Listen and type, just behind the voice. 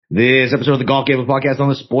This episode of the Golf Gambling Podcast on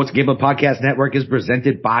the Sports Gambling Podcast Network is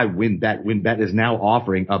presented by WynnBET. WynnBET is now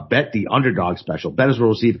offering a Bet the Underdog special. Bettors will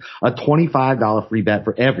receive a $25 free bet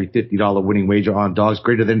for every $50 winning wager on dogs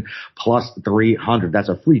greater than plus 300. That's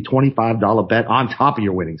a free $25 bet on top of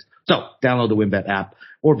your winnings. So download the WynnBET app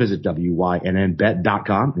or visit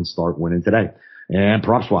wynnbet.com and start winning today. And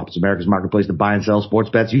PropSwap is America's marketplace to buy and sell sports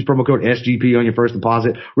bets. Use promo code SGP on your first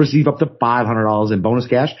deposit. Receive up to $500 in bonus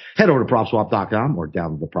cash. Head over to PropSwap.com or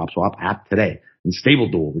download the PropSwap app today. And Stable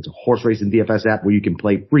Duel, it's a horse racing DFS app where you can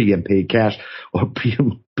play free and paid cash or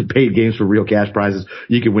paid games for real cash prizes.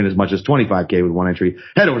 You can win as much as $25K with one entry.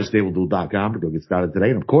 Head over to StableDuel.com to go get started today.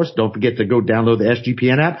 And of course, don't forget to go download the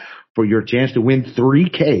SGPN app for your chance to win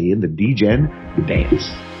 $3K in the DGen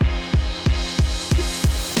Dance.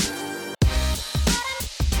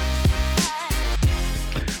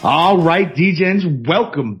 All right, DGens,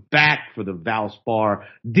 welcome back for the Valspar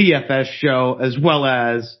DFS show, as well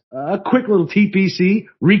as a quick little TPC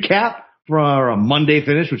recap for our Monday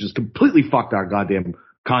finish, which has completely fucked our goddamn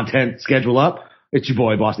content schedule up. It's your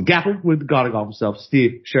boy, Boston Gaffer, with the god of golf himself,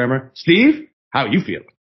 Steve Shermer. Steve, how are you feeling?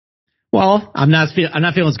 Well, I'm not feeling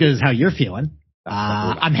as good as how you're feeling.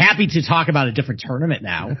 I'm happy to talk about a different tournament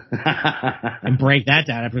now and break that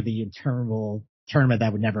down after the interminable tournament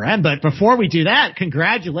that would never end. But before we do that,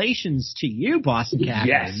 congratulations to you, Boston Cat.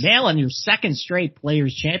 Yes. Nailing your second straight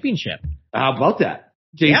Players Championship. How about that?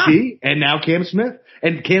 JT and now Cam Smith.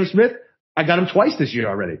 And Cam Smith, I got him twice this year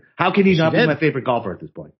already. How can he not be my favorite golfer at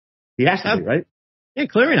this point? He has to be, right? Yeah,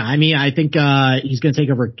 clearly not. I mean, I think he's going to take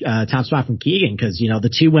over top spot from Keegan because,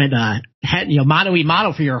 the two went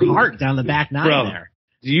mano-y-mano for your heart down the back nine there.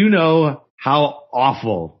 Do you know how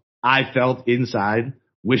awful I felt inside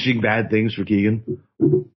wishing bad things for Keegan?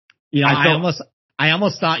 I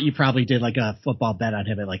almost thought you probably did like a football bet on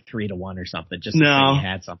him at like 3-1 or something. Just no, you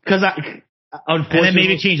had something. Because unfortunately, and then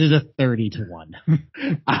maybe it changes to 30-1.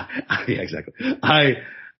 Yeah, exactly. I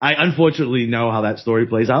unfortunately know how that story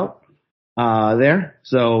plays out there,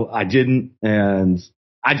 so I didn't, and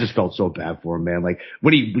I just felt so bad for him, man. Like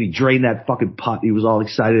when he drained that fucking putt, he was all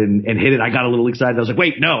excited and hit it. I got a little excited. I was like,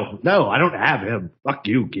 wait, no, I don't have him. Fuck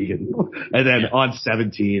you, Keegan. And then on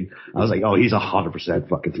 17, I was like, oh, he's 100%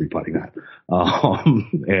 fucking three putting that.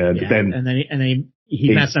 Then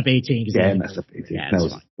he messed up 18. Yeah, he messed up 18. Yeah,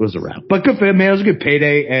 that was a wrap. But good for him, man. It was a good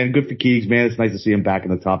payday and good for Keegs, man. It's nice to see him back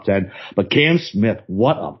in the top 10. But Cam Smith,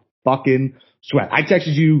 what a fucking sweat. I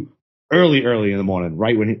texted you early in the morning,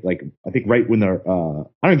 right when I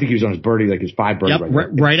don't think he was on his birdie, like his 5 birdie.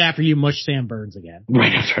 Yep, right after you mushed Sam Burns again.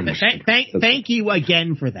 Right after I mushed Thank you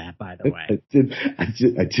again for that, by the way. I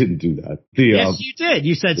didn't do that. Yes, you did.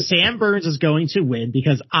 You said Sam Burns is going to win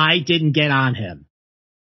because I didn't get on him.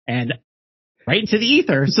 And right into the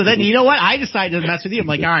ether. So then, you know what? I decided to mess with you. I'm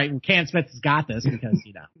like, all right, Cam Smith has got this because,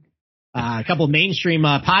 a couple of mainstream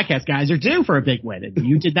podcast guys are due for a big win. And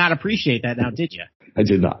you did not appreciate that now, did you? I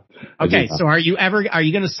did not. Okay, so are you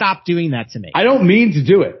going to stop doing that to me? I don't mean to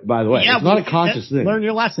do it, by the way. Yeah, it's not a conscious thing. Learn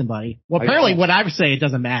your lesson, buddy. Well, apparently what I say, it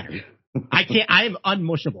doesn't matter. I am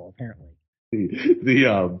unmushable, apparently.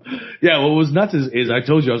 What was nuts is I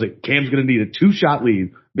told you, I was like, Cam's going to need a 2-shot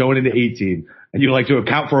lead going into 18. And you like to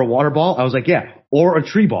account for a water ball? I was like, yeah, or a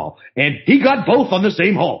tree ball. And he got both on the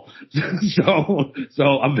same hole. So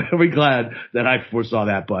I'm very glad that I foresaw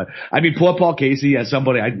that. But I mean, poor Paul Casey, as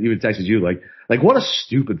somebody, I even texted you, like what a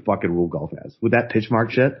stupid fucking rule golf has with that pitch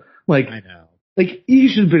mark shit. Like, I know. Like, you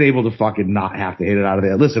should have been able to fucking not have to hit it out of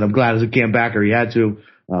there. Listen, I'm glad as a Cam backer he had to.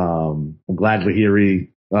 I'm glad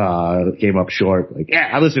Lahiri came up short. Like,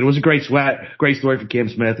 yeah, listen, it was a great sweat. Great story for Cam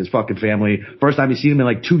Smith, his fucking family. First time he's seen him in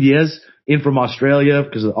like 2 years. In from Australia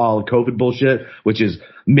because of all the COVID bullshit, which is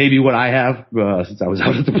maybe what I have since I was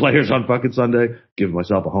out at the Players on fucking Sunday, giving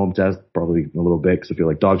myself a home test, probably a little bit because I feel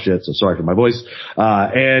like dog shit, so sorry for my voice.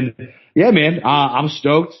 And yeah, man, I'm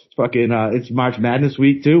stoked. It's March Madness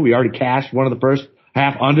week too. We already cashed one of the first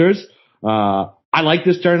half unders. I like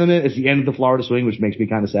this tournament. It's the end of the Florida swing, which makes me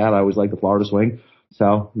kind of sad. I always like the Florida swing.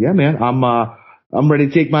 So yeah, man, I'm ready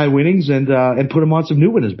to take my winnings and put them on some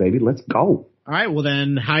new winners, baby. Let's go. All right, well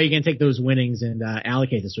then, how are you going to take those winnings and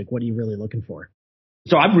allocate this week? What are you really looking for?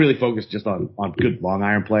 So I'm really focused just on good long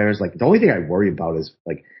iron players. Like, the only thing I worry about is,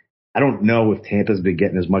 like, I don't know if Tampa's been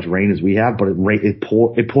getting as much rain as we have, but it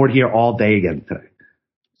poured here all day again today.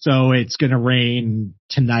 So it's going to rain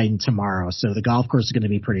tonight and tomorrow. So the golf course is going to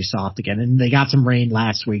be pretty soft again. And they got some rain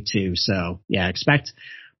last week too. So yeah, expect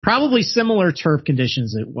probably similar turf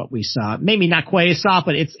conditions at what we saw. Maybe not quite as soft,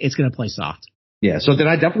 but it's going to play soft. Yeah, so then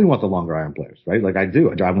I definitely want the longer iron players, right? Like I do,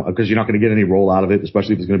 because you're not going to get any roll out of it,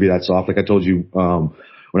 especially if it's going to be that soft. Like I told you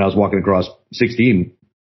when I was walking across 16,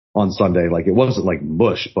 on Sunday. Like, it wasn't like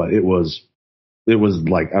mush, but it was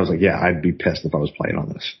like, I was like, yeah, I'd be pissed if I was playing on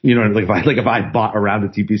this. You know, like if I bought around a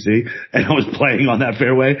TPC and I was playing on that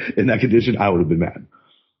fairway in that condition, I would have been mad.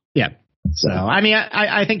 Yeah. So, I mean,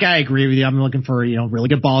 I think I agree with you. I'm looking for, really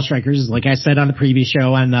good ball strikers. Like I said on the previous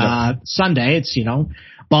show on Sunday, it's,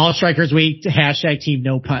 ball strikers week, hashtag team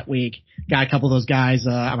no putt week. Got a couple of those guys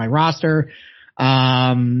on my roster.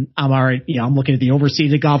 I'm looking at the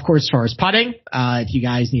overseeded golf course as far as putting. If you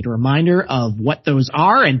guys need a reminder of what those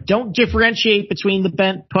are, and don't differentiate between the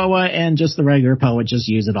bent POA and just the regular POA, just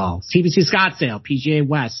use it all. TPC Scottsdale, PGA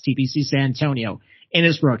West, TPC San Antonio,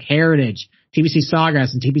 Innisbrook, Heritage, TPC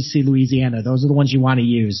Sawgrass, and TPC Louisiana. Those are the ones you want to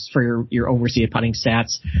use for your overseeded putting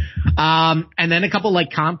stats. And then a couple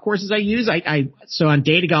like comp courses I use. So on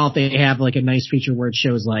Data Golf, they have like a nice feature where it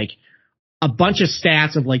shows like a bunch of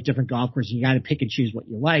stats of like different golf courses. You got to pick and choose what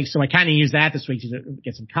you like. So I kind of use that this week to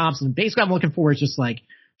get some comps. And basically I'm looking for is just like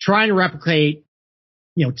trying to replicate,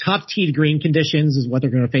 tough tee to green conditions is what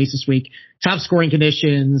they're going to face this week. Tough scoring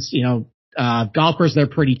conditions, golf courses that are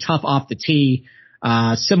pretty tough off the tee.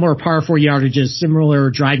 Similar par 4 yardages, similar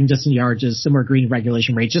driving distance yardages, similar green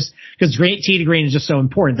regulation rate, just because tee to green is just so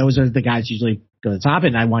important. Those are the guys usually go to the top,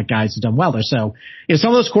 and I want guys who've done well there. So,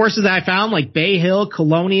 some of those courses that I found, like Bay Hill,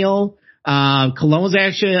 Colonial, Cologne's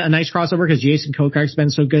actually a nice crossover because Jason Kokrak's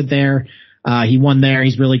been so good there. He won there.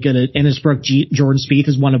 He's really good at Innisbrook. Jordan Spieth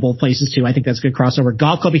has won at both places too. I think that's a good crossover.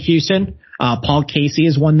 Golf Club of Houston, Paul Casey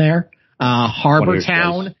has won there. Harbor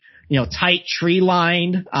Town, tight tree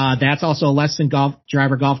lined. That's also a less than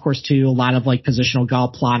driver golf course too. A lot of like positional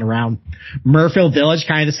golf plotting around. Murrayfield Village,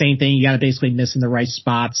 kind of the same thing. You got to basically miss in the right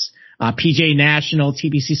spots. PGA National,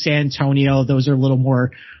 TPC San Antonio. Those are a little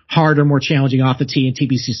more harder, more challenging off the tee, and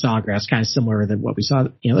TPC Sawgrass, kind of similar than what we saw,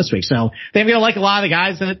 this week. So they're going to like a lot of the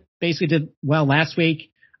guys that basically did well last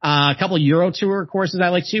week. A couple of Euro Tour courses I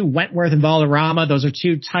like too. Wentworth and Valderrama. Those are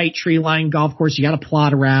two tight tree line golf courses. You got to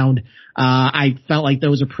plot around. I felt like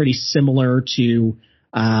those are pretty similar to,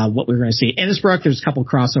 what we were going to see. Innisbrook, there's a couple of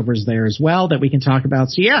crossovers there as well that we can talk about.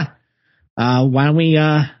 So yeah, why don't we,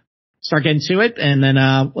 start getting to it, and then,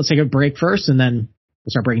 let's take a break first, and then we'll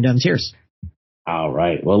start breaking down the tiers. All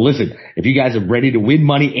right. Well, listen, if you guys are ready to win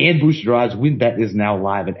money and boost your odds, WynnBET is now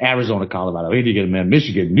live in Arizona, Colorado, Indiana,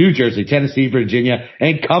 Michigan, New Jersey, Tennessee, Virginia,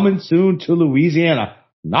 and coming soon to Louisiana,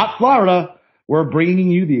 not Florida. We're bringing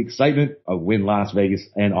you the excitement of Wynn Las Vegas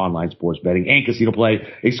and online sports betting and casino play.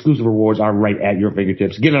 Exclusive rewards are right at your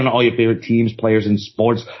fingertips. Get on all your favorite teams, players, and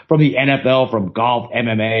sports from the NFL, from golf,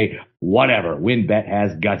 MMA, whatever. WynnBET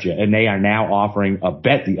has got you, and they are now offering a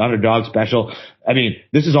bet the underdog special. I mean,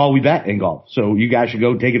 this is all we bet in golf, so you guys should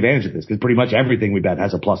go take advantage of this because pretty much everything we bet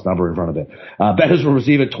has a plus number in front of it. Bettors will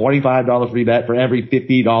receive a $25 free bet for every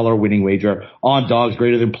 $50 winning wager on dogs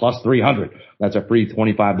greater than plus 300. That's a free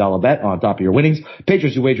 $25 bet on top of your winnings.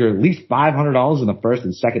 Patrons who wager at least $500 in the first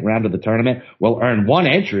and second round of the tournament will earn one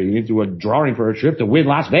entry into a drawing for a trip to Wynn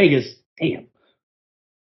Las Vegas. Damn.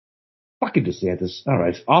 Fucking DeSantis. All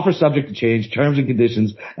right. Offer subject to change. Terms and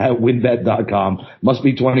conditions at WynnBET.com. Must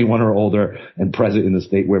be 21 or older and present in the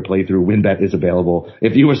state where playthrough WynnBET is available.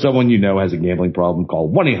 If you or someone you know has a gambling problem,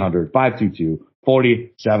 call 1-800-522-4700.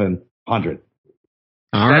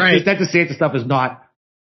 All right. That DeSantis stuff is not,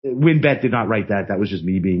 WynnBET did not write that. That was just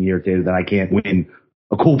me being irritated that I can't win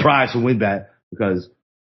a cool prize from WynnBET because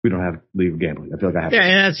we don't have legal gambling. I feel like I have to. Yeah,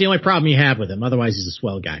 and that's the only problem you have with him. Otherwise, he's a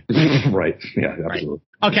swell guy. Right. Yeah, absolutely.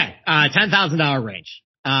 Right. Okay. $10,000 range.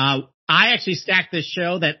 I actually stacked this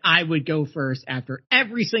show that I would go first after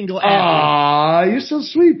every single ad. Aw, you're so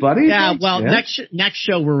sweet, buddy. Yeah. Thanks, well, man. next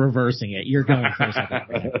show we're reversing it. You're going first after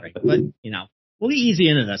every ad break. But, we'll be easy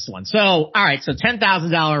into this one. So, all right. So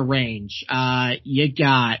 $10,000 range. You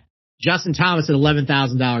got Justin Thomas at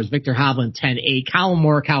 $11,000, Victor Hovland 10.8, Colin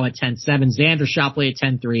Morikawa at 10.7, Xander Schauffele at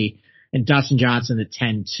 10.3, and Dustin Johnson at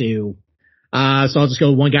 10.2. So I'll just go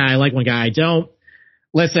with one guy I like, one guy I don't.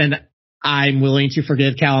 Listen, I'm willing to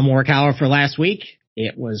forgive Colin Morikawa for last week.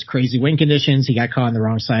 It was crazy wind conditions. He got caught on the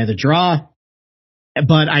wrong side of the draw.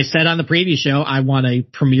 But I said on the previous show, I want a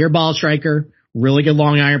premier ball striker, really good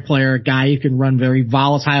long iron player, a guy who can run very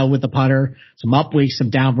volatile with the putter, some up weeks, some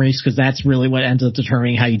down weeks, because that's really what ends up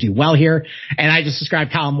determining how you do well here. And I just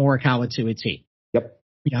described Colin Morikawa to a T. Yep.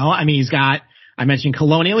 I mean, I mentioned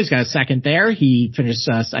Colonial. He's got a second there. He finished,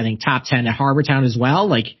 I think, top 10 at Harbor Town as well.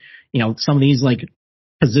 Like, some of these like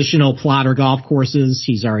positional plotter golf courses,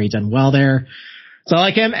 he's already done well there. So I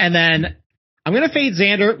like him. And then I'm going to fade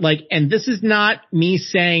Xander. And this is not me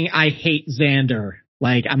saying I hate Xander.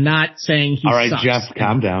 I'm not saying he all right, sucks. Jeff,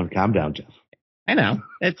 calm down, Jeff. I know.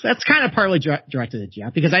 That's kind of partly directed at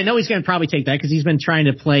Jeff because I know he's going to probably take that because he's been trying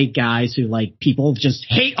to play guys who like people just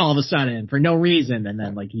hate all of a sudden for no reason and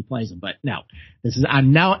then like he plays them. But no,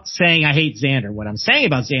 I'm not saying I hate Xander. What I'm saying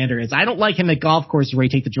about Xander is I don't like him at golf courses where he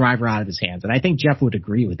take the driver out of his hands. And I think Jeff would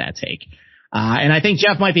agree with that take. And I think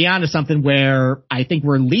Jeff might be onto something where I think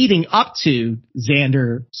we're leading up to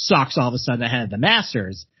Xander sucks all of a sudden ahead of the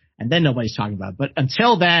Masters and then nobody's talking about it. But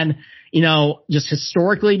until then, just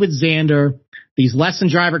historically with Xander, these less than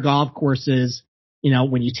driver golf courses,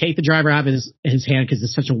 when you take the driver out of his hand because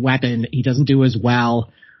it's such a weapon, he doesn't do as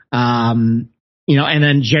well. And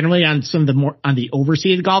then generally on some of the on the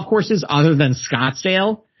overseeded golf courses other than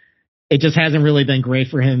Scottsdale, it just hasn't really been great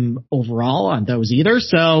for him overall on those either.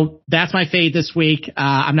 So that's my fade this week.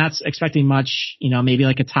 I'm not expecting much, maybe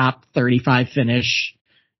like a top 35 finish.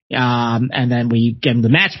 And then we get him the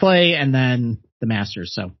match play and then the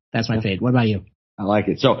Masters. So that's my fade. What about you? I like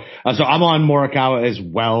it. So I'm on Morikawa as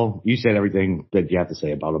well. You said everything that you have to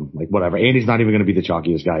say about him. Like whatever. Andy's not even going to be the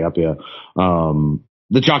chalkiest guy up here.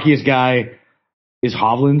 The chalkiest guy is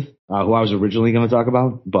Hovland, who I was originally going to talk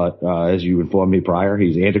about, but as you informed me prior,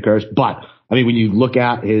 he's Anticurse. But I mean, when you look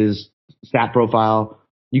at his stat profile,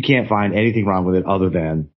 you can't find anything wrong with it other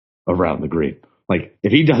than around the green. Like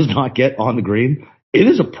if he does not get on the green, it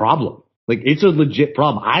is a problem. Like it's a legit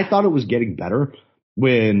problem. I thought it was getting better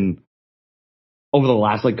when over the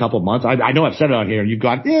last like couple of months. I know I've said it on here and you've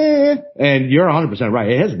gone, and you're 100% right.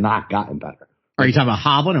 It has not gotten better. Are you talking about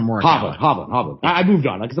Hovland or Morikawa? Hovland. I moved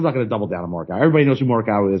on because I'm not going to double down on Morikawa. Everybody knows who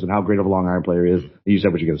Morikawa is and how great of a long iron player he is. You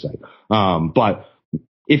said what you're going to say. But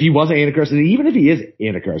if he was Anticurse, and even if he is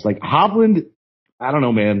Anticurse, like Hovland, I don't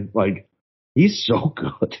know, man. Like he's so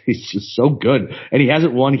good. He's just so good, and he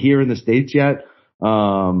hasn't won here in the States yet.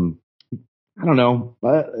 I don't know.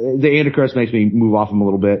 The Anticurse makes me move off him a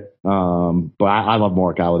little bit. But I love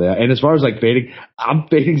Morikawa there. And as far as like fading, I'm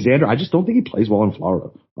fading Xander. I just don't think he plays well in Florida.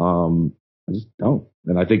 I just don't.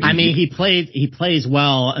 And I think he plays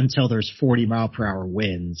well until there's 40-mile-per-hour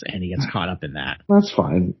winds and he gets caught up in that. That's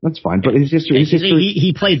fine. But his history.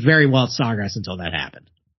 He played very well at Sawgrass until that happened.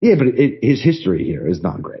 Yeah, but his history here is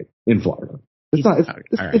not great in Florida. It's not bad.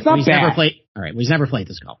 He's never played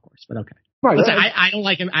this golf course, but okay. Right. Listen, I don't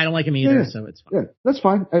like him. I don't like him either, so it's fine. Yeah, that's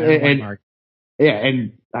fine. And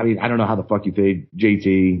I mean, I don't know how the fuck you fade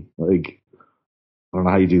JT. Like, I don't know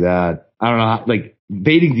how you do that. I don't know how, like,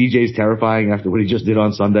 fading DJ is terrifying after what he just did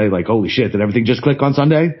on Sunday. Like, holy shit, did everything just click on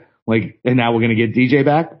Sunday? Like, and now we're going to get DJ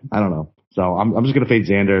back? I don't know. So I'm just going to fade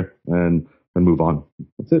Xander and move on.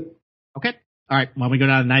 That's it. Okay. All right. Why don't we go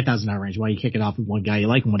down to the $9,000 range? Why don't you kick it off with one guy you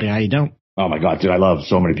like and one guy you don't? Oh my God, dude, I love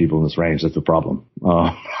so many people in this range. That's the problem.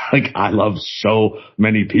 I love so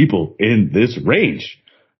many people in this range.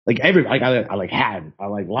 I like Hatton. I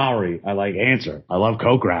like Lowry. I like Answer. I love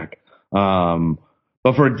Kokrak.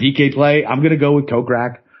 But for a DK play, I'm going to go with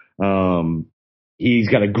Kokrak. He's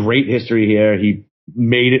got a great history here. He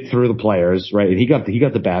made it through the players, right? And he got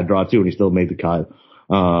the bad draw too, and he still made the cut.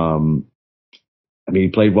 I mean, he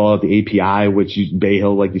played well at the API, which Bay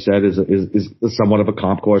Hill, like you said, is somewhat of a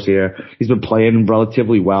comp course here. He's been playing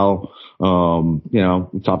relatively well.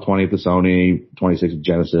 Top 20 at the Sony, 26 at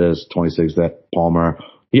Genesis, 26 at Palmer.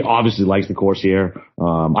 He obviously likes the course here.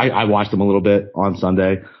 I watched him a little bit on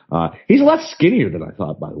Sunday. He's a lot skinnier than I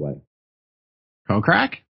thought, by the way.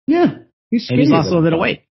 Kokrak? Yeah. He's skinnier. And he's lost a little bit of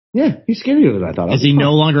weight. Yeah, he's skinnier than I thought. Is he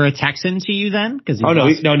no longer a Texan to you then?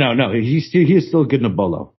 No. He is still good in a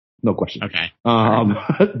bolo. No question. Okay.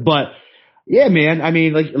 But yeah, man. I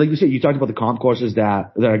mean, like you said, you talked about the comp courses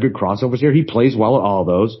that are good crossovers here. He plays well at all of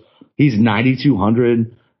those. He's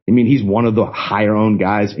 9,200. I mean, he's one of the higher owned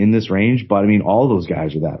guys in this range, but I mean, all those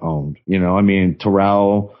guys are that owned. I mean,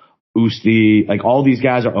 Terrell, Usti, like all these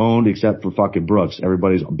guys are owned except for fucking Brooks.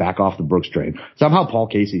 Everybody's back off the Brooks train. Somehow Paul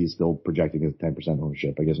Casey is still projecting his 10%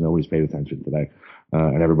 ownership. I guess nobody's paid attention today.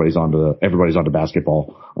 And everybody's onto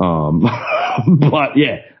basketball. But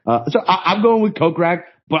yeah. So I'm going with Kokrak,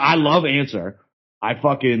 but I love Answer. I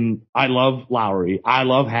love Lowry. I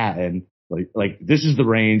love Hatton. Like this is the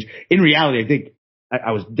range. In reality, I think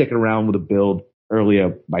I was dicking around with a build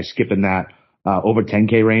earlier by skipping that over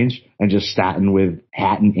 10K range and just starting with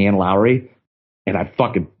Hatton and Lowry, and I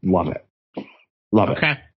fucking love it. Love it.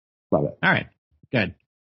 Okay. Love it. All right. Good.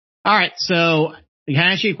 All right. So can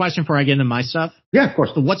I ask you a question before I get into my stuff? Yeah, of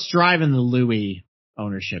course. So what's driving the Louis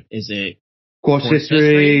ownership? Is it course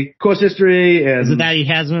history, and is it that he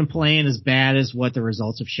hasn't been playing as bad as what the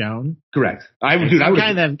results have shown? Correct. I'm getting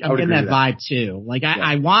that vibe too. Like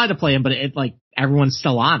I wanted to play him, but everyone's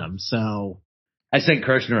still on him. So I sent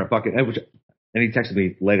Kirshner a fucking. And he texted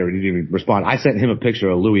me later and he didn't even respond. I sent him a picture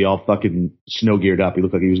of Louis all fucking snow geared up. He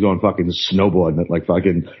looked like he was going fucking snowboarding at like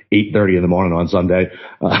fucking 8:30 in the morning on Sunday.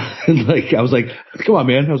 Like, I was like, come on,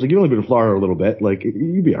 man. I was like, you've only been in Florida a little bit. Like,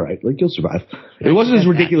 you'll be all right. Like, you'll survive. It wasn't as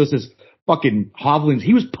ridiculous as fucking Hovland's.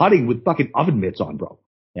 He was putting with fucking oven mitts on, bro.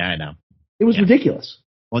 Yeah, I know. It was ridiculous.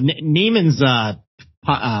 Well, Neiman's,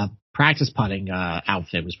 practice putting,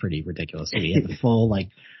 outfit was pretty ridiculous. He had the full, like,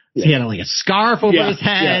 he had like a scarf over his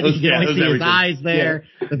head. You could only see his eyes there.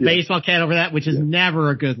 The baseball cap over that, which is never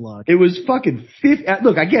a good look. It was fucking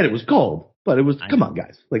look, I get it was cold, but it was, come on,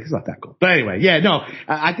 guys. Like, it's not that cold. But anyway, yeah, no,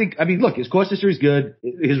 I mean, look, his course history is good.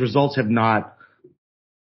 His results have not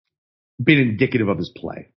been indicative of his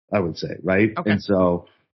play, I would say, right? Okay. And so,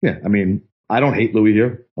 yeah, I mean, I don't hate Louis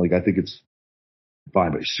here. Like, I think it's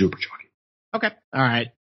fine, but he's super chalky. Okay. All right.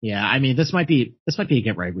 Yeah. I mean, this might be a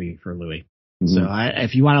get right week for Louis. Mm-hmm. So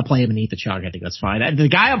if you want to play him and eat the chalk, I think that's fine. The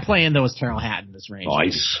guy I'm playing though is Terrell Hatton in this range.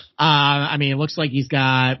 Nice. I mean, it looks like he's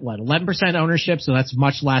got 11% ownership, so that's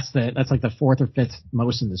much less that's like the fourth or fifth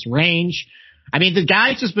most in this range. I mean, the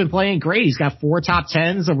guy's just been playing great. He's got 4 top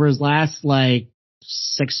 10s over his last like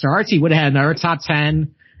 6 starts. He would have had another top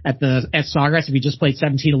 10 at Sawgrass if he just played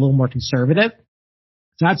 17 a little more conservative.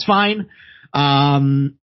 So that's fine.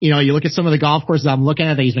 You look at some of the golf courses I'm looking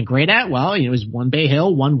at that he's been great at. Well, he's won Bay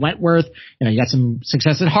Hill, won Wentworth. You got some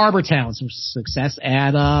success at Harbor Town, some success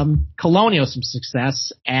at Colonial, some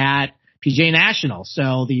success at PGA National. So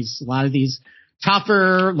a lot of these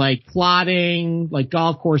tougher, like plotting, like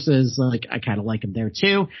golf courses, like I kind of like him there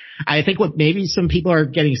too. I think what maybe some people are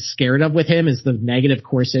getting scared of with him is the negative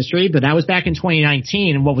course history, but that was back in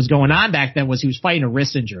 2019. And what was going on back then was he was fighting a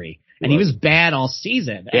wrist injury. And he was bad all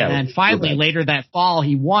season. Yeah, and then finally later that fall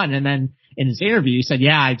he won. And then in his interview he said,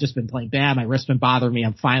 yeah, I've just been playing bad. My wrist's been bothering me.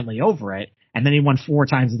 I'm finally over it. And then he won 4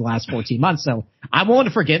 times in the last 14 months. So I'm willing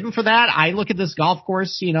to forgive him for that. I look at this golf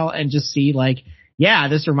course, and just see like, yeah,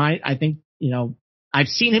 I think, I've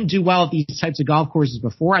seen him do well at these types of golf courses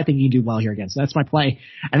before. I think he can do well here again. So that's my play.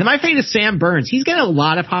 And then my fade is Sam Burns. He's getting a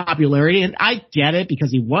lot of popularity and I get it because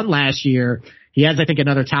he won last year. He has, I think,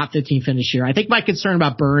 another top 15 finish here. I think my concern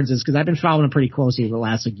about Burns is because I've been following him pretty closely over the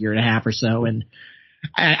last year and a half or so. And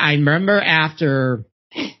I remember after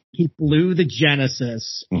he blew the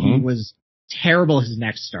Genesis, he was terrible his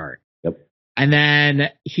next start. Yep. And then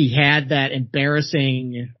he had that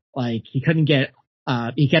embarrassing, like he couldn't get,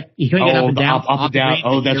 he couldn't get up and down. Up and down.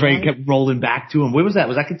 Oh, that's right. He kept rolling back to him. Where was that?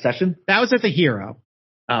 Was that concession? That was at the Hero.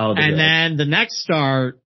 Oh, and then the next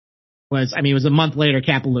start was, it was a month later,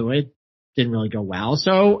 Kapalua. Didn't really go well.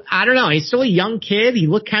 So I don't know. He's still a young kid. He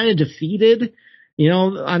looked kind of defeated,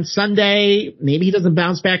 on Sunday. Maybe he doesn't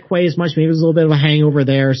bounce back quite as much. Maybe there's a little bit of a hangover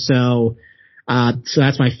there. So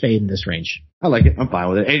that's my fade in this range. I like it. I'm fine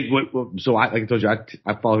with it. Hey, so like I told you,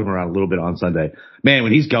 I followed him around a little bit on Sunday. Man,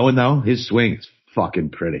 when he's going though, his swing is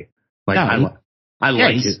fucking pretty. Like I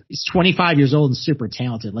like it. He's 25 years old and super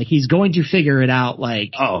talented. Like he's going to figure it out.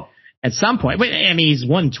 Like at some point. But, he's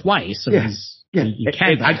won twice. So you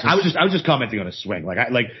can. I was just commenting on his swing. Like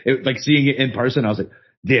seeing it in person. I was like,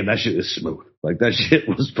 damn, that shit is smooth. Like that shit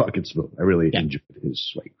was fucking smooth. I really enjoyed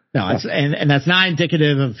his swing. No, and that's not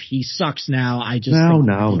indicative of he sucks now. I just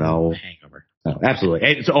no. Hangover. No, absolutely.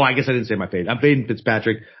 And so, I guess I didn't say my fade. I'm fading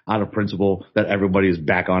Fitzpatrick out of principle that everybody is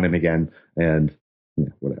back on him again, and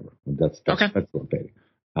whatever. That's what I'm fading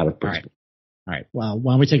out of principle. All right. Well,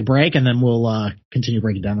 why don't we take a break and then we'll continue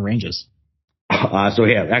breaking down the ranges. So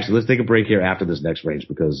yeah, actually, let's take a break here after this next range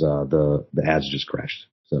because the ads just crashed.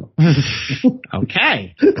 So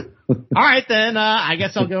okay, all right then. I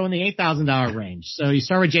guess I'll go in the $8,000 range. So you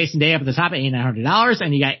start with Jason Day up at the top at $8,900,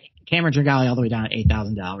 and you got Cameron Tringale all the way down at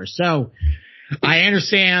 $8,000. So I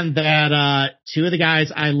understand that 2 of the guys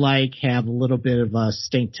I like have a little bit of a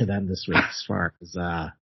stink to them this week as far as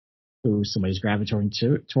who somebody's gravitating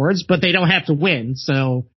towards, but they don't have to win.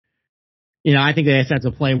 So. I think they have to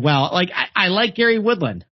play well. Like, I like Gary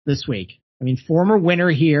Woodland this week. Former winner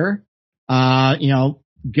here.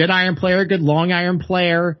 Good iron player, good long iron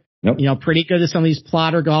player. Yep. Pretty good at some of these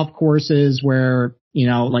plotter golf courses where,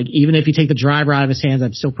 like even if you take the driver out of his hands,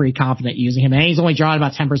 I'm still pretty confident using him. And he's only drawing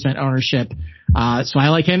about 10% ownership. So I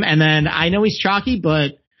like him. And then I know he's chalky,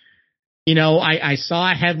 but, I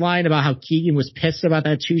saw a headline about how Keegan was pissed about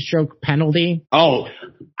that 2-stroke penalty. Oh,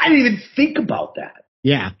 I didn't even think about that.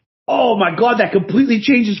 Yeah. Oh my God, that completely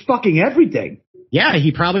changes fucking everything. Yeah,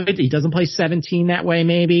 he doesn't play 17 that way,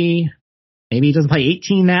 maybe. Maybe he doesn't play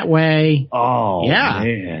 18 that way. Oh, yeah.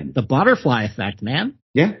 Man. The butterfly effect, man.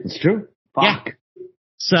 Yeah, it's true. Fuck. Yeah.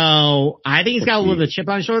 So I think he's got a little bit of chip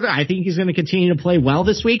on his shoulder. I think he's going to continue to play well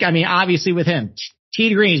this week. Obviously with him, Tee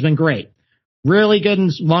to green has been great. Really good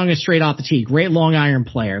and long and straight off the tee. Great long iron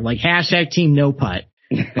player. Like hashtag team no putt.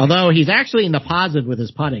 Although he's actually in the positive with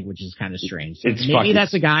his putting, which is kind of strange. So maybe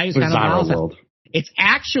that's a guy who's kind of miles. It's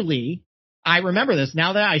actually, I remember this.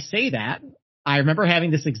 Now that I say that, I remember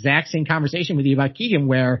having this exact same conversation with you about Keegan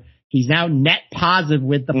where he's now net positive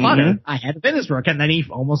with the putter ahead of Innisbrook, and then he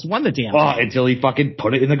almost won the damn thing. Until he fucking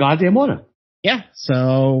put it in the goddamn water. Yeah,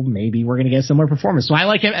 so maybe we're going to get a similar performance. So I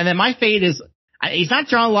like him. And then my fade is, he's not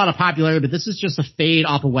drawing a lot of popularity, but this is just a fade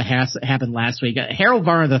off of what happened last week. Harold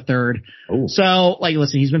Varner III. Ooh. So, like,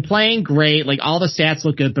 listen, he's been playing great. Like, all the stats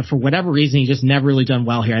look good, but for whatever reason, he's just never really done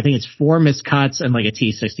well here. I think it's 4 missed cuts and like a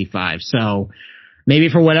T65. So maybe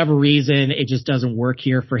for whatever reason, it just doesn't work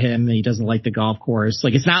here for him. And he doesn't like the golf course.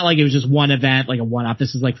 Like, it's not like it was just one event, like a one-off.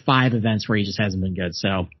 This is like 5 events where he just hasn't been good.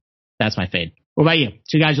 So that's my fade. What about you?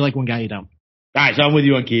 2 guys you like, 1 guy you don't. All right, so I'm with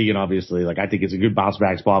you on Keegan, obviously. Like, I think it's a good bounce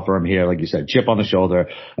back spot for him here. Like you said, chip on the shoulder.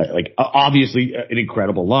 Like, obviously an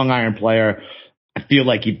incredible long iron player. I feel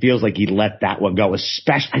like he feels like he let that one go,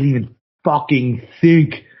 especially, I didn't even fucking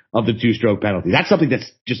think of the 2-stroke penalty. That's something that's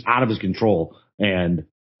just out of his control and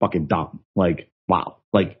fucking dumb. Like, wow.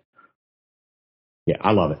 Like, yeah,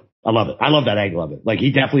 I love it. I love it. I love that angle of it. Like,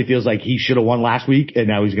 he definitely feels like he should have won last week and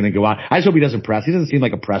now he's going to go out. I just hope he doesn't press. He doesn't seem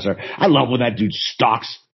like a presser. I love when that dude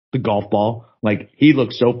stalks the golf ball. Like, he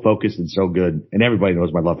looks so focused and so good, and everybody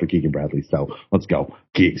knows my love for Keegan Bradley, so let's go,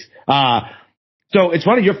 Keegs. So it's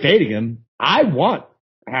funny you're fading him. I want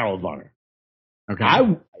Harold Varner. Okay.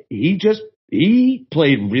 He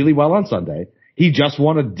played really well on Sunday. He just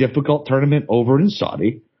won a difficult tournament over in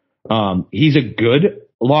Saudi. He's a good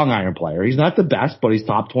long iron player. He's not the best, but he's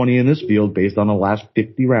top 20 in this field based on the last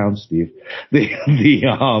 50 rounds, Steve.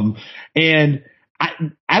 And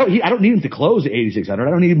I don't need him to close at 8,600.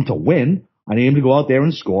 I don't need him to win. I need him to go out there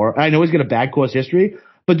and score. I know he's got a bad course history,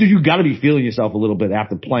 but dude, you got to be feeling yourself a little bit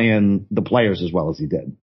after playing the players as well as he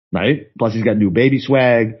did, right? Plus he's got new baby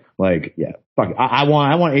swag. Like, yeah, fuck it. I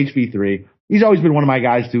want HV3. He's always been one of my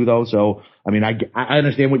guys too, though. So, I mean, I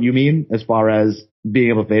understand what you mean as far as being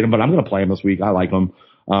able to fade him, but I'm going to play him this week. I like him.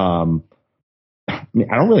 I mean,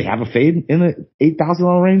 I don't really have a fade in the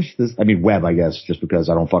 $8,000 range. Webb, I guess, just because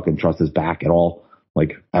I don't fucking trust his back at all.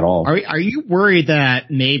 Like, at all. Are you worried that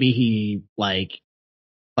maybe he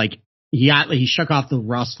he shook off the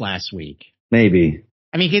rust last week? Maybe.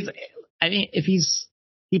 If he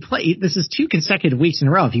played, this is 2 consecutive weeks in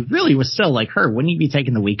a row. If he really was still like hurt, wouldn't he be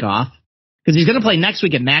taking the week off? Because he's going to play next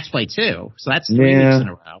week at match play too. So that's 3 weeks in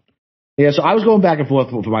a row. Yeah. So I was going back and forth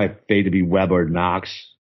for my fade to be Webb or Knox.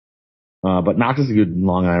 But Knox is a good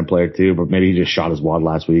long iron player too, but maybe he just shot his wad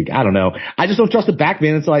last week. I don't know. I just don't trust the back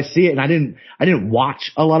man until I see it. And I didn't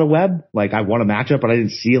watch a lot of Webb. Like, I won a matchup, but I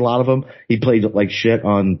didn't see a lot of him. He played like shit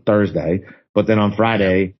on Thursday, but then on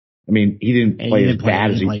Friday, he didn't play as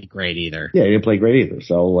bad as he played great either. Yeah, he didn't play great either.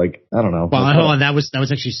 So, like, I don't know. Well, hold on. That was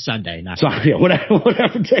actually Sunday, not Sunday. Yeah,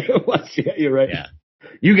 whatever day it was. Yeah, you're right. Yeah.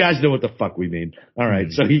 You guys know what the fuck we mean. All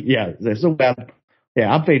right. So so Webb. Yeah,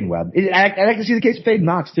 I'm fading Webb. I can see the case of fading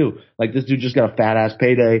Knox too. Like, this dude just got a fat ass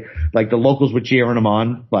payday. Like, the locals were cheering him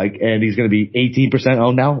on. Like, and he's going to be 18%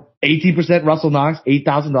 owned now. 18% Russell Knox,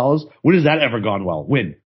 $8,000. When has that ever gone well?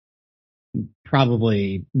 When?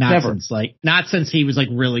 Probably not not since he was like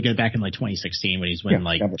really good back in like 2016 when he's winning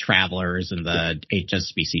Travelers and the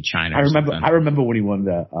HSBC China. I remember when he won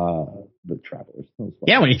the Travelers.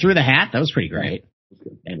 Yeah, when he threw the hat, that was pretty great.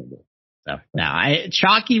 Yeah. So now,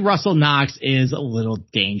 chalky Russell Knox is a little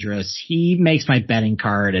dangerous. He makes my betting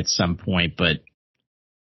card at some point, but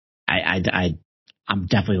I'm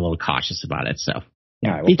definitely a little cautious about it. So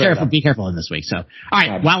right, be careful in this week. So, all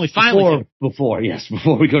right, why don't we finally before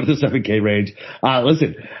we go to the 7K range,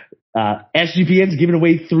 listen, SGPN's giving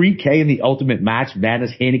away $3K in the Ultimate Match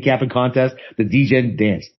Madness handicapping contest, the DGen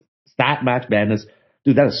Dance Stat Match Madness.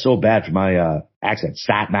 Dude, that is so bad for my accent.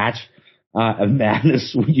 Stat Match.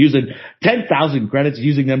 Madness using 10,000 credits,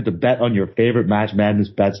 using them to bet on your favorite Match Madness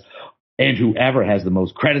bets. And whoever has the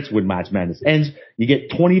most credits when Match Madness ends, you get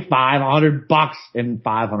 $2,500 and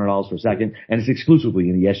 $500 per second. And it's exclusively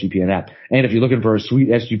in the SGPN app. And if you're looking for a sweet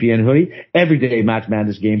SGPN hoodie, every day Match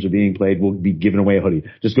Madness games are being played. We'll be giving away a hoodie.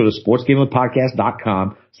 Just go to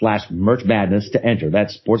sportsgamblingpodcast.com/merch madness to enter.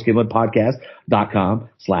 That's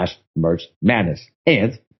sportsgamblingpodcast.com/merch madness.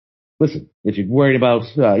 And listen, if you're worried about,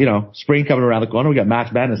 spring coming around the corner, we got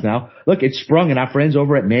Match Madness now. Look, it's sprung, and our friends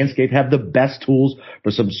over at Manscaped have the best tools for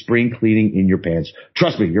some spring cleaning in your pants.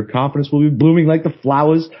 Trust me, your confidence will be blooming like the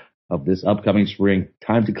flowers of this upcoming spring.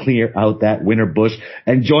 Time to clear out that winter bush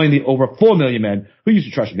and join the over 4 million men who used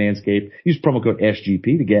to trust Manscaped. Use promo code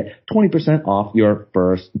SGP to get 20% off your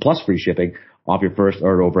first plus free shipping off your first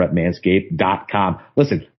order over at manscaped.com.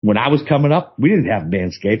 Listen, when I was coming up, we didn't have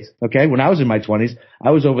Manscaped, okay? When I was in my 20s,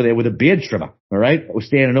 I was over there with a beard trimmer, all right? I was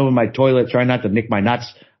standing over my toilet trying not to nick my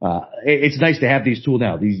nuts. It's nice to have these tools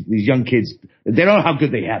now. These young kids, they don't know how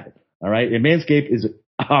good they have it, all right? And Manscaped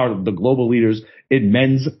are the global leaders in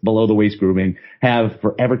men's below the waist grooming, have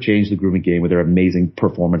forever changed the grooming game with their amazing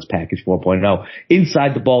Performance Package 4.0.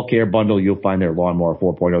 Inside the ball care bundle, you'll find their Lawnmower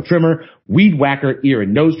 4.0 trimmer, Weed Whacker ear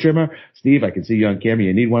and nose trimmer. Steve, I can see you on camera.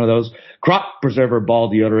 You need one of those. Crop Preserver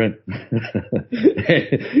ball deodorant,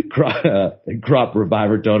 crop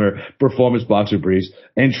Reviver toner, Performance Boxer briefs,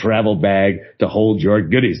 and travel bag to hold your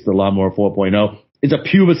goodies. The Lawnmower 4.0. It's a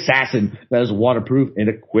Puma Assassin that is waterproof and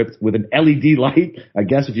equipped with an LED light. I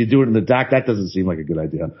guess if you do it in the dark, that doesn't seem like a good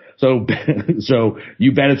idea. So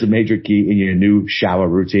you bet it's a major key in your new shower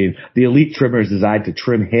routine. The Elite Trimmer is designed to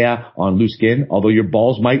trim hair on loose skin. Although your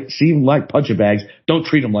balls might seem like punching bags, don't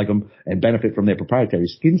treat them like them and benefit from their proprietary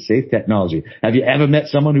skin-safe technology. Have you ever met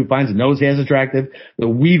someone who finds nose hairs attractive? The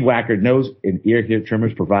Weed Whacker nose and ear hair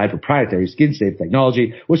trimmers provide proprietary skin-safe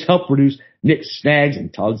technology, which help reduce nicks, snags,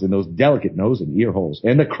 and tugs in those delicate nose and ear holes.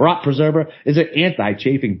 And the Crop Preserver is an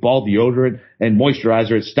anti-chafing ball deodorant and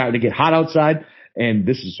moisturizer. It's starting to get hot outside, and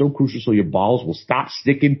this is so crucial so your balls will stop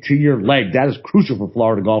sticking to your leg. That is crucial for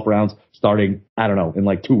Florida golf rounds starting, I don't know, in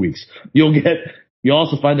like 2 weeks. You'll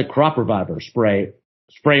also find the Crop Reviver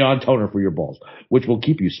spray-on toner for your balls, which will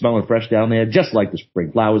keep you smelling fresh down there, just like the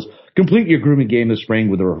spring flowers. Complete your grooming game this spring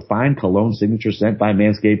with a refined cologne signature scent by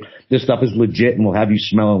Manscaped. This stuff is legit and will have you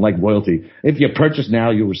smelling like royalty. If you purchase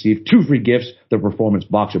now, you'll receive 2 free gifts, the Performance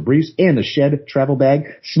Boxer briefs and the Shed travel bag.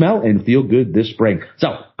 Smell and feel good this spring. So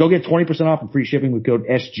go get 20% off and free shipping with code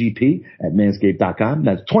SGP at manscaped.com.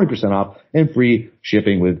 That's 20% off and free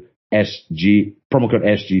shipping with promo code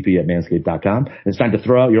SGP at manscaped.com. It's time to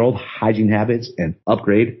throw out your old hygiene habits and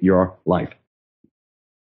upgrade your life.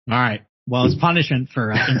 All right. Well, as punishment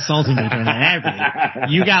for insulting me during that ad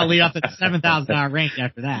read, you got to lead up at the $7,000 rank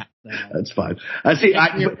after that. So. That's fine.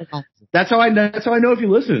 That's how I know if you're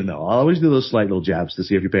listening, though. I'll always do those slight little jabs to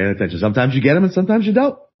see if you're paying attention. Sometimes you get them and sometimes you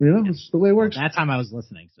don't. You know, it's the way it works. That time I was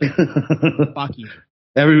listening. So fuck you.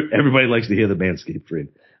 Everybody likes to hear the Manscaped read.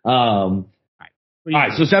 All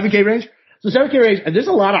right, so 7K range. And there's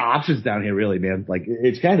a lot of options down here, really, man. Like,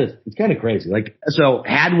 it's kind of crazy. Like, so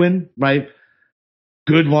Hadwin, right?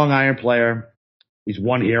 Good long iron player. He's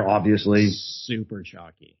one here, obviously. Super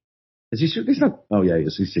chalky. Is he? He's not. Oh yeah,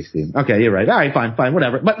 he's 16. Okay, you're right. All right, fine,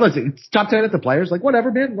 whatever. But listen, it's top 10 at the players. Like,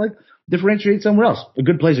 whatever, man. Like, differentiate somewhere else. A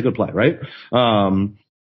good play is a good play, right?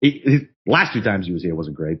 His last 2 times he was here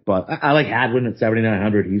wasn't great, but I like Hadwin at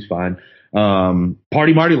 7,900. He's fine.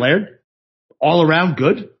 Party Marty Laird. All around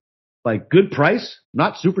good, like good price,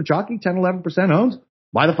 not super chalky, 10-11% owned.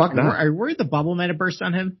 Why the fuck not? Are you worried the bubble might have burst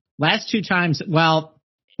on him? Last 2 times, well,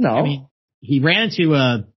 no. I mean, he ran into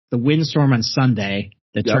the windstorm on Sunday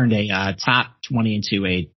that turned a top 20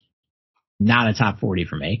 into not a top 40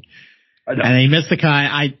 for me. And he missed the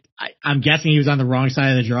cut. I'm guessing he was on the wrong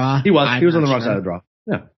side of the draw. He was on the wrong side of the draw.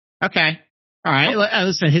 Yeah. Okay. All right.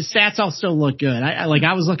 Listen, his stats all still look good. I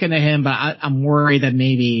was looking at him, but I'm worried that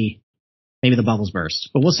maybe the bubbles burst,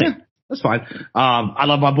 but we'll see. Yeah, that's fine. I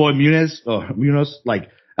love my boy Munoz. Like,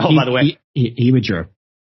 by the way, he withdrew.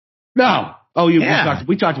 No. Oh,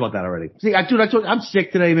 we talked about that already. See, I'm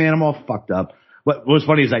sick today, man. I'm all fucked up. What was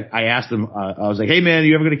funny is I asked him, I was like, hey man, are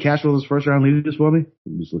you ever going to cash flow this first round leaders for me?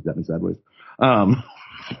 He just looked at me sideways.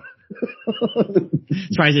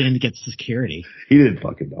 Surprised he didn't get security. He didn't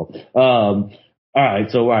fucking know. All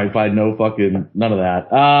right, fine, none of that.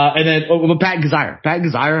 And then Pat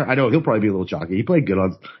Gazire, I know he'll probably be a little chalky. He played good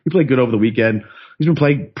over the weekend. He's been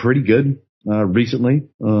playing pretty good, recently.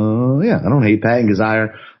 Yeah, I don't hate Pat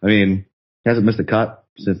Gazire. I mean, he hasn't missed a cut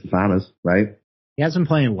since the finals, right? He has been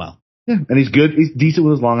playing well. Yeah, and he's good. He's decent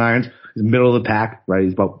with his long irons. He's middle of the pack, right?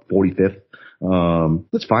 He's about 45th.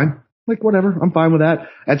 That's fine. Like, whatever. I'm fine with that.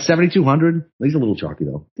 At 7,200, he's a little chalky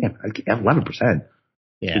though. Damn, 11%.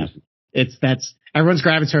 Yeah. Everyone's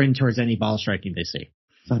gravitating towards any ball striking they see.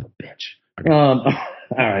 Son of a bitch. Okay. All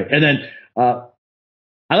right. And then,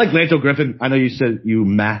 I like Lanto Griffin. I know you said you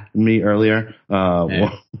mapped me earlier.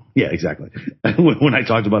 Well, yeah, exactly. when I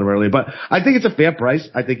talked about him earlier, but I think it's a fair price.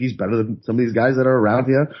 I think he's better than some of these guys that are around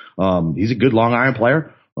here. He's a good long iron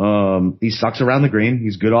player. He sucks around the green.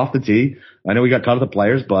 He's good off the tee. I know he got cut of the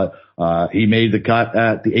players, but he made the cut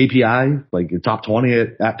at the API, like top 20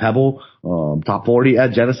 at Pebble, top 40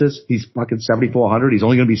 at Genesis. He's fucking 7,400. He's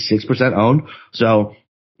only going to be 6% owned. So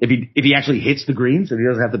if he actually hits the greens and he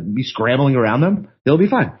doesn't have to be scrambling around them, he'll be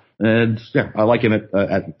fine. And yeah, I like him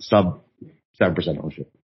at sub 7%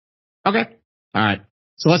 ownership. Okay. All right.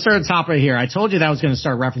 So let's start at the top right here. I told you that I was going to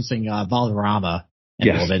start referencing Valderrama.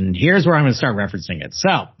 Yes. And here's where I'm going to start referencing it. So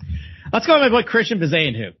let's go to my boy Christian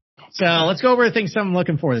Bezayanhu. So let's go over the things I'm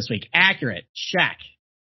looking for this week. Accurate. Check.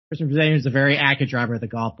 Christian Bezayanhu is a very accurate driver of the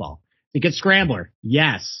golf ball. Is he a good scrambler?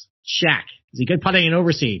 Yes. Check. Is he good putting and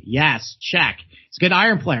overseed? Yes. Check. He's a good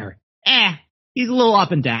iron player. He's a little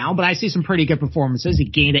up and down, but I see some pretty good performances. He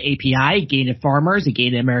gained at API, gained at Farmers, he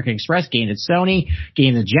gained at American Express, gained at Sony,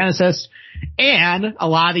 gained at Genesis, and a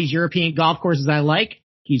lot of these European golf courses I like.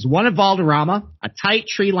 He's won at Valderrama, a tight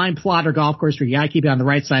tree line plotter golf course where you gotta keep it on the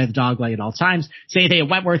right side of the dog leg at all times. Same thing at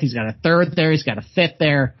Wentworth. He's got a third there. He's got a fifth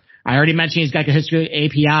there. I already mentioned he's got a history at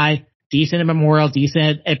API, decent at Memorial,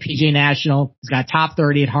 decent at PGA National. He's got top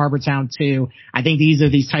 30 at Harbour Town too. I think these are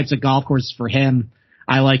these types of golf courses for him.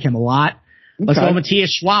 I like him a lot. Let's go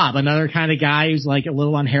Matthias Schwab, another kind of guy who's like a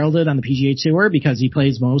little unheralded on the PGA Tour because he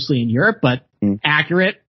plays mostly in Europe, but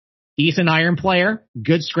accurate, decent iron player,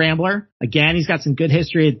 good scrambler. Again, he's got some good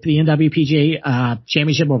history at the BMW PGA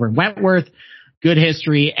Championship over in Wentworth. Good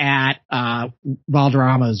history at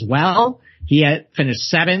Valderrama as well. He had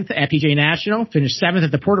finished 7th at PGA National, finished 7th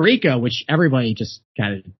at the Puerto Rico, which everybody just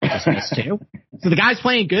kind of dismissed too. So the guy's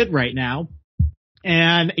playing good right now.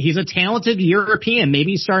 And he's a talented European.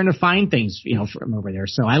 Maybe he's starting to find things, from over there.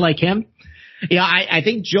 So I like him. I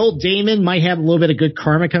think Joel Damon might have a little bit of good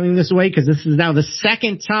karma coming this way because this is now the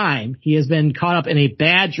second time he has been caught up in a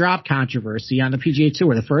bad drop controversy on the PGA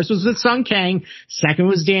Tour. The first was with Sung Kang. Second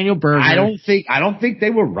was Daniel Berger. I don't think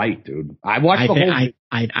they were right, dude. I watched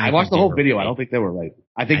the whole video. Right. I don't think they were right.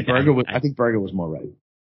 I think Berger was more right.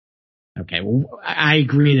 Okay. Well, I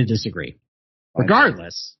agree to disagree.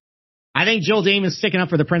 Regardless. I think Joel Damon's sticking up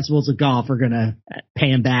for the principles of golf. We're going to pay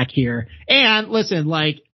him back here. And listen,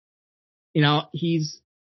 he's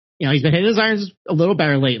been hitting his irons a little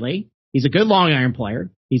better lately. He's a good long iron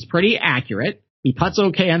player. He's pretty accurate. He putts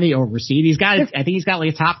okay on the overseed. I think he's got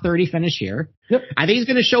like a top 30 finish here. Yep. I think he's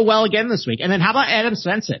going to show well again this week. And then how about Adam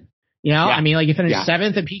Svensson? He finished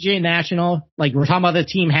 7th at PGA National. Like we're talking about the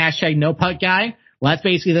team hashtag no putt guy. Well, that's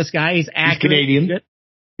basically this guy. He's accurate. He's Canadian.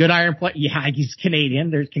 Good iron player. Yeah, he's Canadian.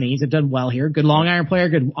 There's Canadians that have done well here. Good long iron player.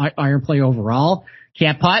 Good iron player overall.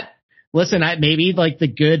 Can't putt. Listen, maybe like the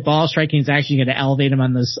good ball striking is actually going to elevate him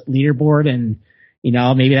on this leaderboard, and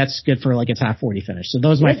maybe that's good for like a top 40 finish. So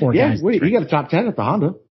those are my four guys. Yeah, you got a top 10 at the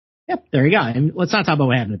Honda. Yep, there you go. And let's not talk about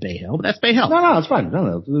what happened at Bay Hill, but that's Bay Hill. No, it's fine.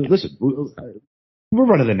 No. Listen, we're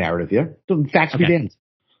running the narrative here. Facts be damned.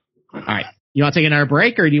 All right. You want to take another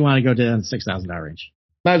break, or do you want to go to the $6,000 range?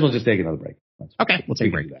 Might as well just take another break. Okay, we'll take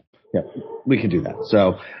a break. Yeah, we can do that.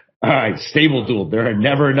 So, all right, Stable Duel. There are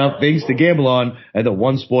never enough things to gamble on, and the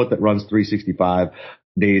one sport that runs 365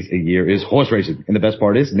 days a year is horse racing. And the best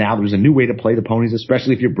part is now there's a new way to play the ponies,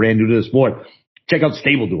 especially if you're brand new to the sport. Check out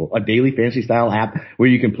Stable Duel, a daily fantasy style app where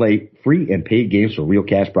you can play free and paid games for real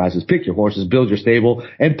cash prizes, pick your horses, build your stable,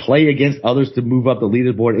 and play against others to move up the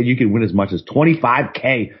leaderboard. And you can win as much as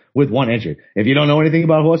 $25K with one entry. If you don't know anything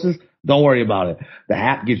about horses, don't worry about it. The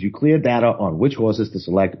app gives you clear data on which horses to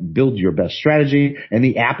select, build your best strategy, and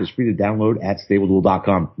the app is free to download at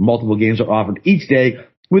StableDuel.com. Multiple games are offered each day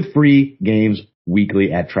with free games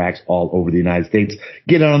weekly at tracks all over the United States.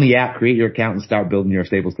 Get on the app, create your account, and start building your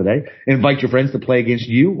stables today. Invite your friends to play against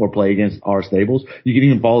you or play against our stables. You can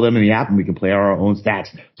even follow them in the app, and we can play our own stats.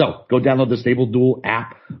 So go download the Stable Duel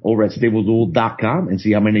app over at StableDuel.com and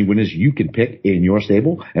see how many winners you can pick in your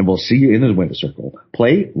stable, and we'll see you in the winner circle.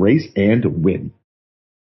 Play, race, and win.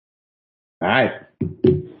 All right.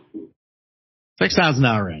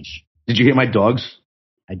 $6,000 range. Did you hear my dogs?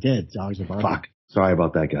 I did. Dogs are barking. Fuck. Sorry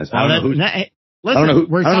about that, guys. I don't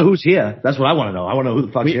know who's here. That's what I want to know. I want to know who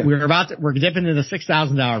the fuck's here. We're dipping into the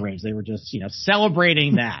 $6,000 range. They were just,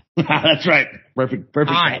 celebrating that. That's right. Perfect. All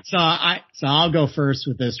right. So I'll go first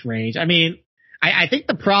with this range. I mean, I think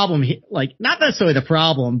the problem, not necessarily the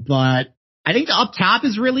problem, but I think the up top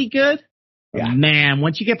is really good. Yeah. Man,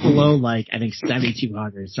 once you get below, I think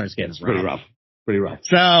 7,200, it starts getting rough. Pretty rough.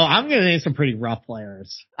 So I'm going to name some pretty rough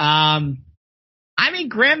players.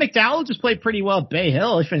 Graham McDowell just played pretty well at Bay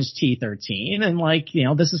Hill. He finished T13,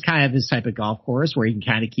 and this is kind of his type of golf course where he can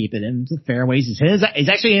kind of keep it in the fairways. He's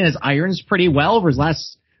actually in his irons pretty well over his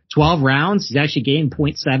last 12 rounds. He's actually gained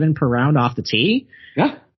 0.7 per round off the tee.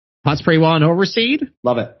 Yeah. Putts pretty well on overseed.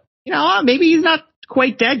 Love it. Maybe he's not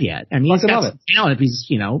quite dead yet. I mean, he's got some talent if he's,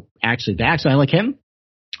 actually back. So I like him.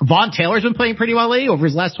 Vaughn Taylor's been playing pretty well lately. Over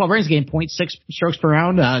his last 12 rounds, he gained 0.6 strokes per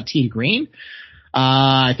round, tee to green.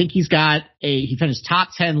 I think he finished top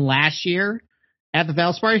 10 last year at the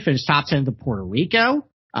Valspar. He finished top 10 at the Puerto Rico.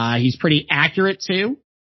 He's pretty accurate too.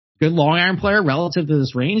 good long iron player relative to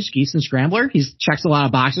this range. Geeson Scrambler. He checks a lot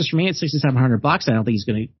of boxes for me at $6,700. I don't think he's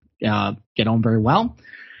going to get on very well.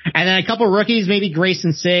 And then a couple rookies, maybe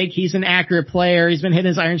Grayson Sig. He's an accurate player. He's been hitting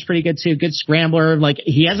his irons pretty good too. Good scrambler. Like,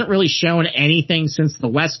 he hasn't really shown anything since the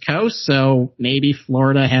West Coast, so maybe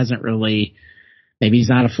Florida hasn't really, maybe he's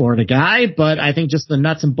not a Florida guy, but I think just the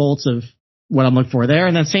nuts and bolts of what I'm looking for there.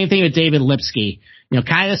 And then same thing with David Lipsky. You know,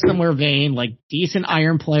 kind of similar vein, like decent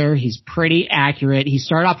iron player. He's pretty accurate. He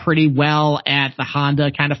started off pretty well at the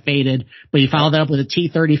Honda, kind of faded, but he followed that up with a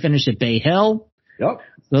T30 finish at Bay Hill. Yep.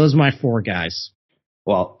 Those are my four guys.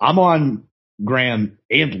 Well, I'm on Graham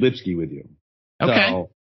and Lipsky with you. Okay. So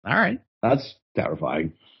all right. That's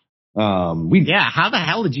terrifying. Yeah. How the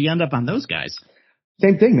hell did you end up on those guys?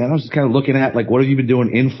 Same thing, man. I was just kind of looking at, like, what have you been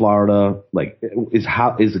doing in Florida? Like, is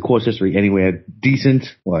the course history anyway decent?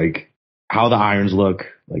 Like, how the irons look?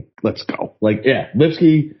 Like, let's go. Like, yeah,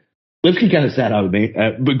 Lipsky kind of sat out with me.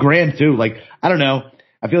 But Graham too. Like, I don't know.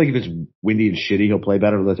 I feel like if it's windy and shitty, he'll play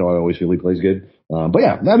better. That's how I always feel he plays good. But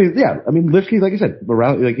yeah, I mean, Lipsky, like I said,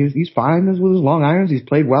 around, like, he's fine with his long irons. He's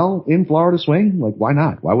played well in Florida swing. Like, why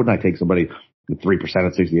not? Why wouldn't I take somebody with 3%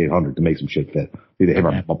 at 6,800 to make some shit fit? Either him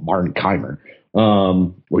or Martin Keimer.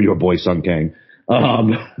 Or your boy Sun Kang.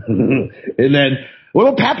 And then, what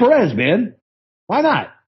about Pat Perez, man? Why not?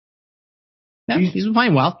 Yeah, he's been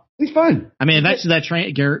playing well. He's fine. I mean, eventually that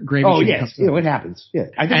train, Gravy. Oh, yes. Yeah, it happens. Yeah.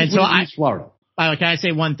 I think it's Florida. Can I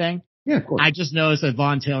say one thing? Yeah, of course. I just noticed that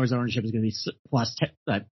Vaughn Taylor's ownership is going to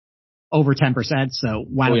be over 10%. So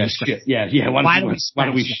why don't we shift? Yeah. Why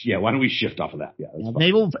don't we shift off of that? Yeah.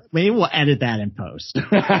 Maybe we'll edit that in post.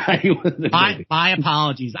 My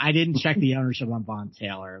apologies. I didn't check the ownership on Vaughn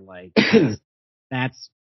Taylor. Like, that's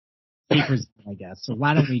secret, I guess. So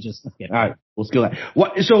why don't we just skip it? All right. We'll skill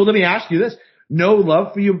that. So let me ask you this. No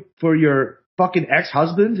love for your fucking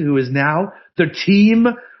ex-husband who is now the Team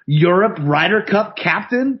Europe Ryder Cup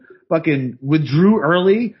captain? Fucking withdrew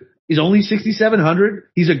early. He's only 6,700.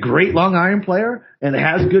 He's a great long iron player and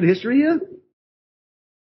has good history here.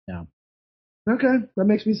 No. Okay, that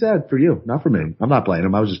makes me sad for you, not for me. I'm not playing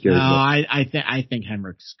him. I was just curious. No, I think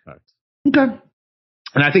Henrik's cooked. Okay,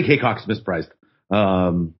 and I think Hickok's mispriced.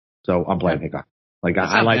 So I'm playing Hickok. Like,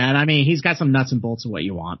 I like that. I mean, he's got some nuts and bolts of what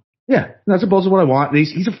you want. Yeah, nuts and bolts of what I want. And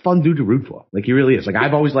he's a fun dude to root for. Like, he really is. Like,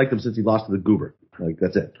 I've always liked him since he lost to the Goober. Like,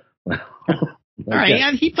 that's it. All right,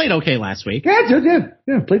 and he played okay last week. Yeah, dude,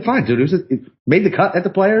 yeah, played fine, dude. It made the cut at the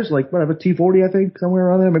Players, like, whatever, T40, I think, somewhere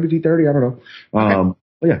around there, maybe T30, I don't know. Okay.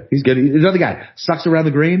 But yeah, he's good. He's another guy. Sucks around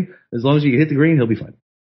the green. As long as you can hit the green, he'll be fine.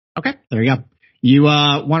 Okay, there you go. You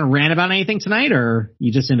want to rant about anything tonight, or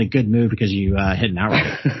you just in a good mood because you hit an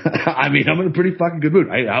outright? I mean, I'm in a pretty fucking good mood.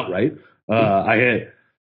 I hit outright. I hit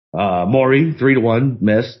Maury 3-1,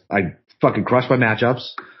 missed. I fucking crushed my matchups.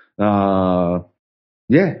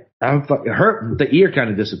 Yeah. I'm fucking hurt. The ear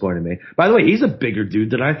kind of disappointed me. By the way, he's a bigger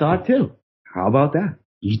dude than I thought too. How about that?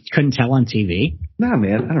 You couldn't tell on TV? Nah,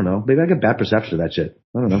 man. I don't know. Maybe I got bad perception of that shit.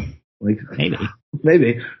 I don't know. Like,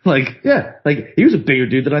 maybe. Like, yeah. Like, he was a bigger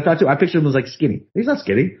dude than I thought too. I pictured him as like skinny. He's not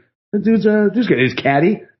skinny. The dude's skinny. His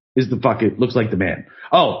caddy is looks like the man.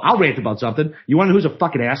 Oh, I'll rant about something. You want to know who's a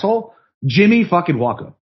fucking asshole? Jimmy fucking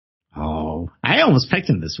Walker. Oh, I almost picked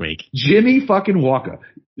him this week. Jimmy fucking Walker.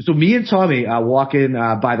 So me and Tommy walk in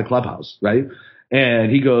by the clubhouse, right? And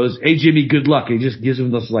he goes, "Hey, Jimmy, good luck." And he just gives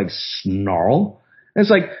him this, like, snarl. And it's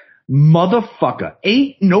like, motherfucker,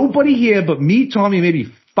 ain't nobody here but me, Tommy, maybe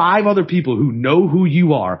 5 other people who know who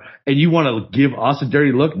you are, and you want to give us a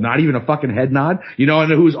dirty look, not even a fucking head nod. You know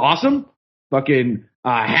who's awesome? Fucking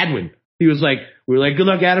Hadwin. He was like, we were like, "Good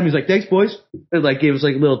luck, Adam." He's like, "Thanks, boys." And, like, gave us,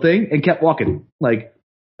 like, a little thing and kept walking. Like,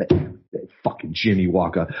 fucking Jimmy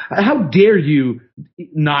Walker. How dare you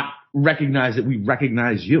not recognize that we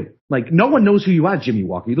recognize you? Like, no one knows who you are, Jimmy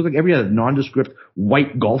Walker. You look like every other nondescript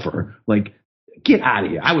white golfer. Like, get out of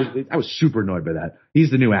here. I was super annoyed by that. He's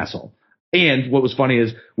the new asshole. And what was funny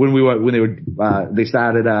is when they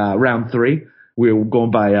started round 3, we were going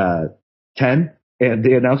by 10. And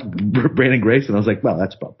they announced Brandon Grace, and I was like, well,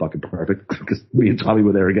 that's about fucking perfect, because me and Tommy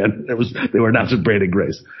were there again. They were announcing Brandon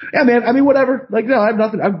Grace. Yeah, man, I mean, whatever. Like, no, I have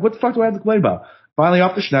nothing. What the fuck do I have to complain about? Finally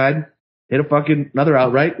off the schneid, hit a fucking another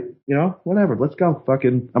outright, whatever. Let's go.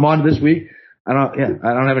 Fucking, I'm on this week. I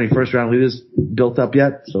don't have any first round leaders built up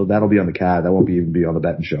yet, so that'll be on the CAD. That won't even be on the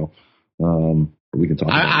betting show. We can talk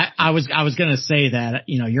about it. I was going to say that,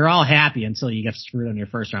 you're all happy until you get screwed on your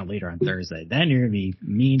first round leader on Thursday. Then you're going to be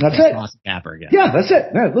mean to Austin Capper again. Yeah, that's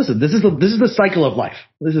it. Yeah, listen, this is the cycle of life.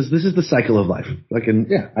 This is the cycle of life.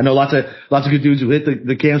 I know lots of good dudes who hit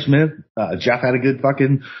the Cam Smith. Jeff had a good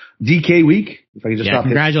fucking DK week. If I can just stop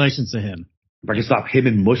congratulations to him. If I can stop him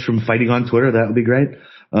and Mush from fighting on Twitter, that would be great.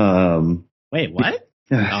 Wait, what?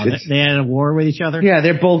 Oh, they had a war with each other? Yeah,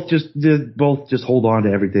 they're both just hold on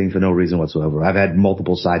to everything for no reason whatsoever. I've had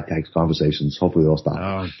multiple side text conversations. Hopefully they'll stop.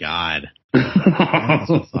 Oh, God. That's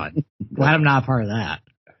so fun. Glad I'm not a part of that.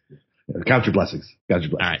 Count your blessings. Count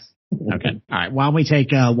your blessings. All right. Okay. All right. Why don't we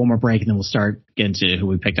take one more break and then we'll start getting to who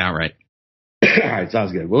we picked outright. All right,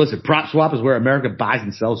 sounds good. Well, listen, PropSwap is where America buys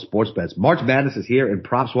and sells sports bets. March Madness is here, and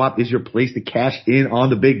PropSwap is your place to cash in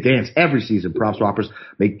on the big dance. Every season, PropSwappers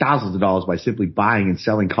make thousands of dollars by simply buying and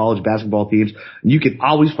selling college basketball teams. And you can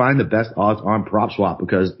always find the best odds on PropSwap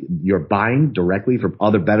because you're buying directly from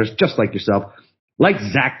other bettors just like yourself. Like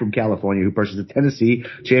Zach from California, who purchased a Tennessee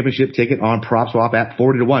championship ticket on PropSwap at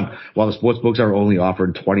 40-1, while the sports books are only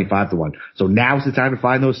offering 25-1. So now's the time to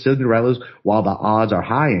find those Cinderellas while the odds are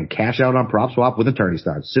high and cash out on PropSwap with attorney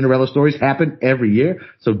starts. Cinderella stories happen every year,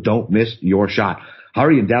 so don't miss your shot.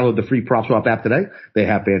 Hurry and download the free PropSwap app today. They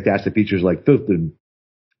have fantastic features like filtered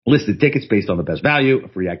listed tickets based on the best value, a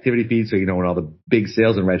free activity feed so you know when all the big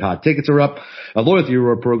sales and red hot tickets are up, a loyalty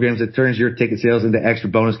reward programs that turns your ticket sales into extra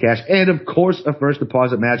bonus cash, and of course a first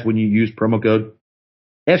deposit match when you use promo code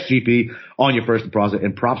SGP on your first deposit,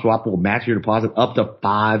 and PropSwap will match your deposit up to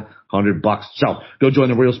 $500. So go join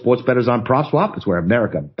the real sports bettors on PropSwap. It's where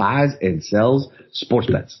America buys and sells sports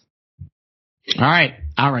bets. All right.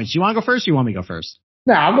 So you want to go first or you want me to go first?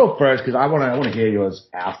 No, I'll go first because I want to hear yours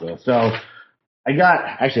after. So I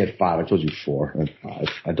had 5. I told you 4. I had 5.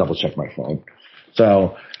 I double checked my phone.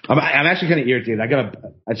 So I'm actually kind of irritated.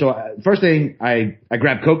 First thing, I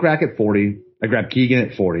grabbed Kokrak at 40. I grabbed Keegan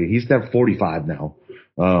at 40. He's at 45 now.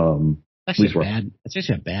 That's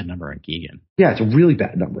actually a bad number on Keegan. Yeah, it's a really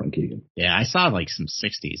bad number on Keegan. Yeah, I saw like some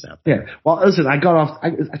 60s out there. Yeah. Well, listen, I got off.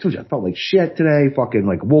 I told you I felt like shit today. Fucking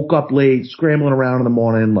like woke up late, scrambling around in the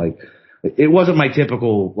morning. Like it wasn't my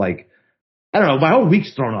typical like. I don't know, my whole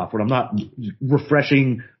week's thrown off when I'm not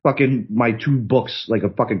refreshing fucking my 2 books like a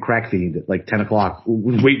fucking crack fiend at like 10 o'clock,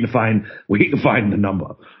 waiting to find the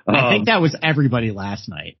number. I think that was everybody last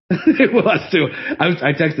night. It was too.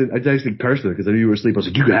 I texted Kirsten because I knew you were asleep. I was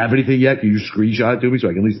like, "Do you have anything yet? Can you screenshot it to me so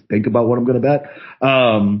I can at least think about what I'm going to bet?"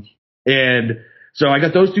 And so I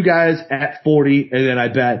got those 2 guys at 40, and then I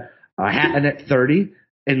bet Hatton at 30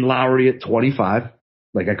 and Lowry at 25.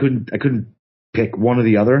 Like I couldn't pick one or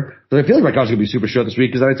the other. So I feel like my cards going to be super short this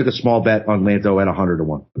week because I took a small bet on Lanto at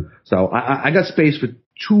 100-1. So I got space for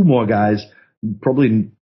 2 more guys.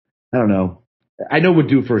 Probably, I don't know. I know we're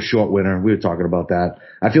due for a short winner. We were talking about that.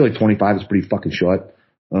 I feel like 25 is pretty fucking short.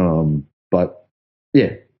 But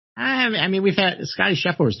yeah. I mean, we've had Scotty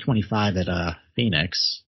Scheffler was 25 at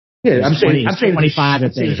Phoenix. Yeah, I'm saying 25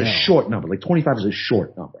 it's a short number. Like 25 is a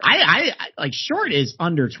short number. I like short is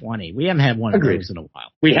under 20. We haven't had one of those in a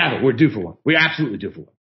while. We haven't. We're due for one. We're absolutely due for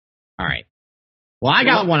one. All right. Well, I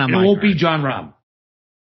got one on my card. It won't be John Rahm.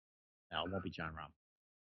 No, it won't be John Rahm.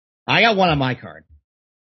 I got one on my card.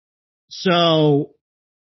 So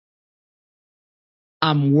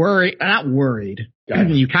I'm worried. Not worried.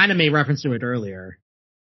 You kind of made reference to it earlier.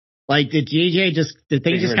 Like, did things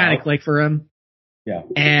just kind of click for him? Yeah.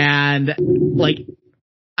 And like,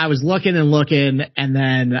 I was looking, and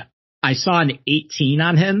then I saw an 18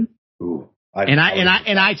 on him. Ooh, I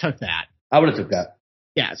took that. I would have took that.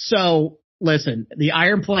 Yeah. So listen, the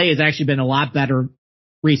iron play has actually been a lot better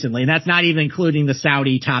recently, and that's not even including the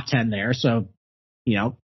Saudi top 10 there. So,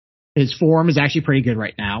 his form is actually pretty good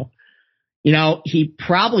right now. He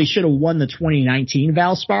probably should have won the 2019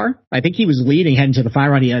 Valspar. I think he was leading heading to the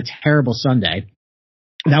 5 round. He had a terrible Sunday.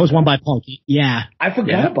 That was won by Paul. Yeah. I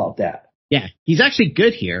forgot about that. Yeah. He's actually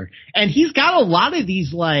good here. And he's got a lot of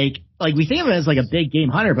these, like we think of him as like a big game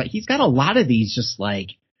hunter, but he's got a lot of these just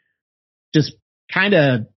kind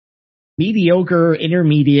of mediocre,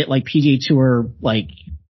 intermediate, like PGA Tour,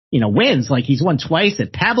 wins. Like he's won twice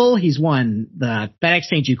at Pebble. He's won the FedEx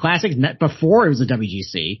St. Jude Classic before it was a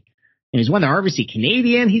WGC. And he's won the RBC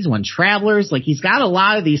Canadian. He's won Travelers. Like he's got a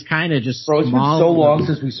lot of these kind of just. Bro, it's been so long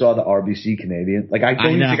since we saw the RBC Canadian. Like I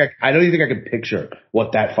don't even think I can picture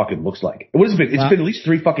what that fucking looks like. What has it been? It's been at least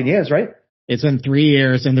 3 fucking years, right? It's been 3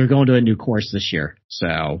 years, and they're going to a new course this year.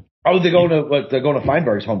 So. Oh, they're going to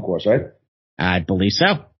Feinberg's home course, right? I believe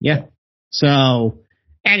so. Yeah. So,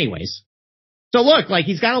 anyways. So look, like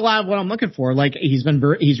he's got a lot of what I'm looking for. Like he's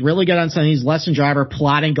really good on some of these lesson driver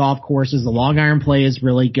plotting golf courses. The long iron play is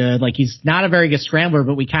really good. Like he's not a very good scrambler,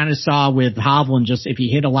 but we kind of saw with Hovland, just if he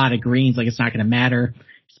hit a lot of greens, like it's not going to matter.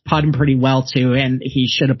 He's putting pretty well too, and he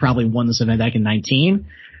should have probably won this event back in 19.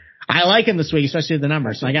 I like him this week, especially the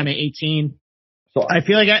numbers. So I got my 18. So I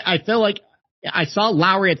feel like I saw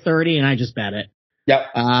Lowry at 30 and I just bet it. Yep.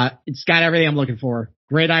 It's got everything I'm looking for.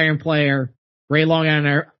 Great iron player, great long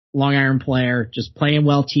long iron player, just playing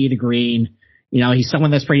well tee to green. He's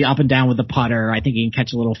someone that's pretty up and down with the putter. I think he can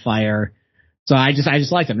catch a little fire. So I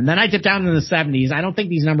just liked him. And then I dipped down into the 70s. I don't think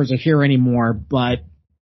these numbers are here anymore, but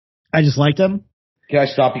I just liked him. Can I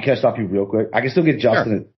stop you real quick? I can still get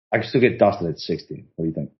Justin. Sure. I can still get Dustin at 16. What do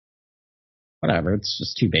you think? Whatever. It's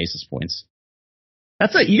just 2 basis points.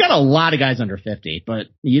 That's it. You got a lot of guys under 50, but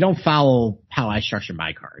you don't follow how I structure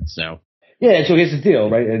my card. So yeah. So here's the deal,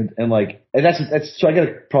 right? And that's so I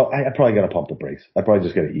probably gotta pump the brakes. I probably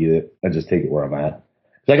just gotta eat it and just take it where I'm at.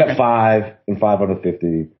 So I got 5 under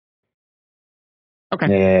 50. Okay.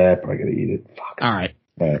 Yeah, probably gotta eat it. Fuck. All right.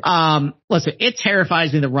 Listen, it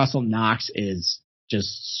terrifies me that Russell Knox is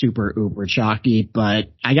just super uber chalky, but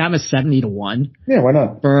I got him at 70-1. Yeah, why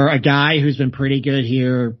not? For a guy who's been pretty good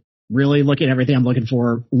here, really looking at everything I'm looking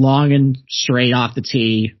for, long and straight off the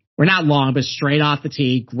tee. Or not long, but straight off the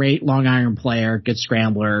tee. Great long iron player, good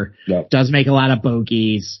scrambler. Yep. Does make a lot of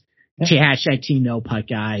bogeys. Hashtag T no putt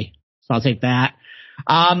guy. So I'll take that.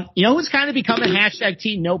 Who's kind of become a hashtag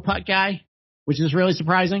T no putt guy, which is really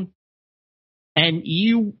surprising. And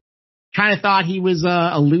you kind of thought he was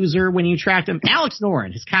a loser when you tracked him. Alex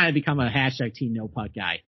Noren has kind of become a hashtag T no putt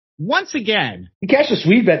guy. Once again. He cashed a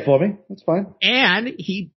sweet bet for me. That's fine. And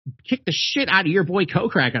he kicked the shit out of your boy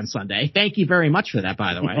Kokrak on Sunday. Thank you very much for that,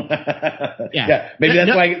 by the way. Yeah. Maybe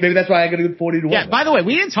that's why I got a good 40-1. Yeah, by the way,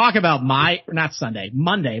 we didn't talk about Monday.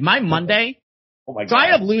 My Monday. Oh my God. So I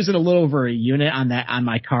ended up losing a little over a unit on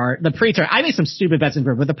my card. The pre-tournament, I made some stupid bets in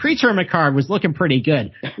group, but the pre-tournament card was looking pretty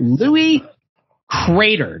good. Louis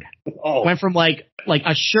cratered. Oh. Went from like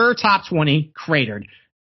a sure top 20 cratered.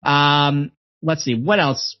 Let's see, what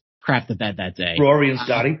else crapped the bed that day? Rory and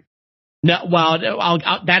Scotty. No, well,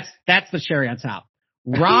 that's the cherry on top.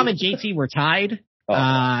 Rahm and JT were tied,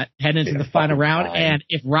 heading into the final round. And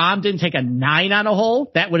if Rahm didn't take a 9 on a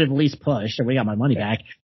hole, that would have at least pushed, and we got my money back.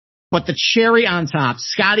 But the cherry on top,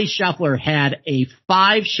 Scotty Scheffler had a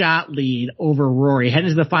 5-shot lead over Rory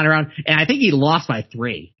heading into the final round, and I think he lost by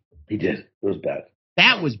 3. He did. It was bad.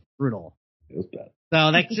 That was brutal. It was bad.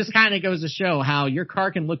 So that just kind of goes to show how your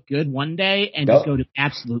car can look good one day and just go to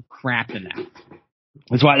absolute crap the next.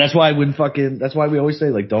 That's why we always say,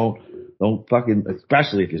 like, don't fucking,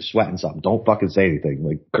 especially if you're sweating something, don't fucking say anything.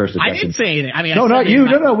 Like, curse the text. I didn't say anything. I mean, no, not you.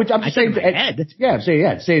 No, which I'm just saying. I'm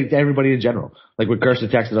saying it to everybody in general. Like when Kirsten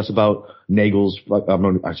texted us about Nagel's,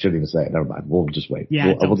 I shouldn't even say it. Never mind. We'll just wait.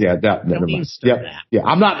 Yeah, never mind. Yeah.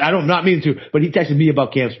 I'm not meaning to. But he texted me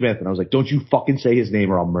about Cam Smith, and I was like, don't you fucking say his name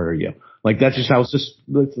or I'll murder you. Like that's how.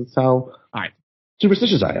 All right.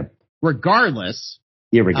 Superstitious I am. Regardless.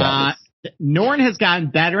 Noren has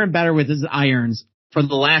gotten better and better with his irons for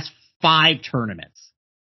the last 5 tournaments.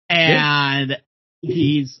 And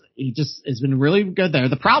he just has been really good there.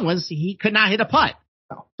 The problem is he could not hit a putt.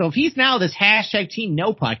 So if he's now this hashtag team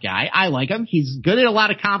no putt guy, I like him. He's good at a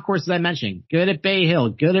lot of comp courses I mentioned. Good at Bay Hill,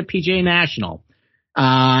 good at PGA National,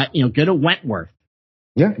 good at Wentworth.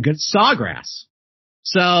 Yeah. Good at Sawgrass.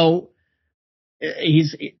 So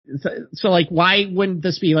like, why wouldn't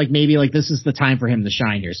this be like, maybe like this is the time for him to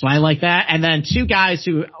shine here? So I like that. And then 2 guys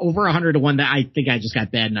who over 100-1 that I think I just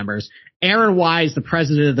got bad numbers. Aaron Wise, the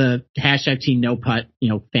president of the hashtag team no putt,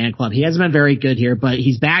 fan club. He hasn't been very good here, but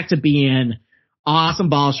he's back to being awesome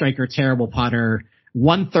ball striker, terrible putter.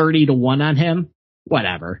 130-1 on him.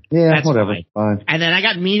 Whatever. Yeah, that's whatever. Fine. And then I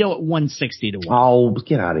got Mito at 160-1. Oh,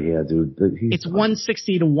 get out of here, dude. It's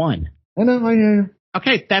 160-1. I know. I hear you.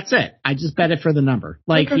 Okay, that's it. I just bet it for the number.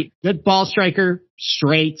 Like, good ball striker,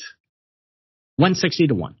 straight,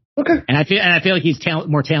 160-1. Okay. And I feel like he's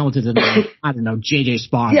more talented than I don't know, JJ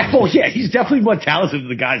Spawn. Yeah, he's definitely more talented than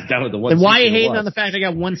the guys down at the 160. Then why are you hating on the fact I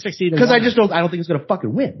got 160-1? Because I don't think he's gonna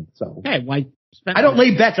fucking win. So okay, why? I don't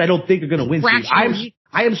lay bets I don't think are gonna win.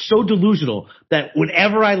 I am so delusional that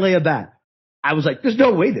whenever I lay a bet, I was like, there's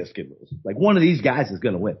no way this kid loses. Like one of these guys is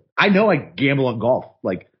gonna win. I know I gamble on golf,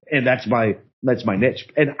 and that's my niche.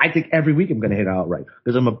 And I think every week I'm going to hit outright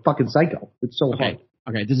because I'm a fucking psycho. It's so hard.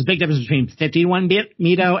 Okay. There's a big difference between 50-1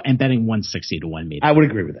 Mito and betting 160-1 Mito. I would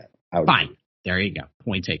agree with that. Fine. There you go.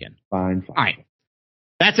 Point taken. Fine. All right.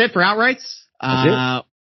 That's it for outrights. That's it.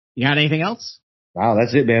 You got anything else? Wow,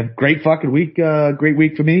 that's it, man. Great fucking week. Great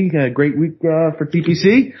week for me. Great week for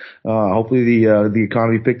TPC. Hopefully the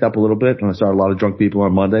economy picked up a little bit, and I saw a lot of drunk people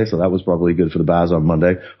on Monday, so that was probably good for the Baz on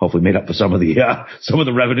Monday. Hopefully made up for some of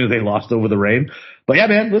the revenue they lost over the rain. But yeah,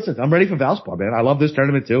 man, listen, I'm ready for Valspar, man. I love this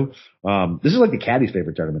tournament too. This is like the caddy's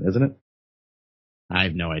favorite tournament, isn't it? I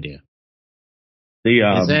have no idea.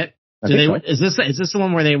 Is it? Is this the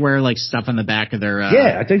one where they wear like stuff on the back of their?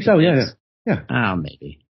 Yeah, I think so. Yeah. Oh,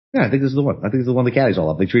 maybe. Yeah, I think this is the one. I think this is the one the caddies all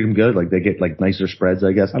love. They treat them good. Like they get like nicer spreads,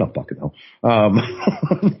 I guess. I don't fucking know.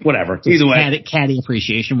 Whatever. Either way. Caddy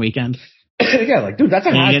appreciation weekend. Yeah, like, dude, that's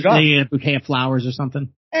a hot job. They get a bouquet of flowers or something.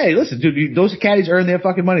 Hey, listen, dude, those caddies earn their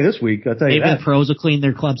fucking money this week. I'll tell you Maybe that. the pros will clean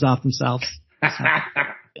their clubs off themselves. I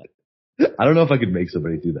don't know if I could make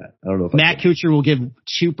somebody do that. I don't know if Matt Kuchar will give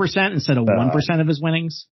 2% instead of 1% of his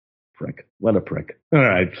winnings. Prick. What a prick. All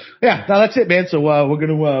right. Yeah, no, that's it, man. So, we're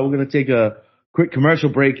gonna take a quick commercial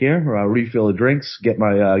break here, refill the drinks, get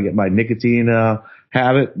my nicotine,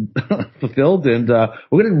 habit fulfilled. And,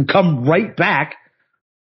 we're going to come right back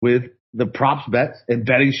with the props bets and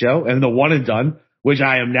betting show and the one and done, which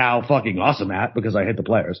I am now fucking awesome at because I hit the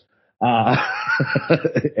players.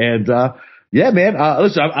 Yeah, man.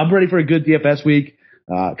 Listen, I'm ready for a good DFS week.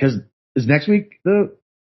 Cause is next week the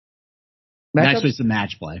matchup? Next week's the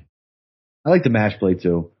match play. I like the match play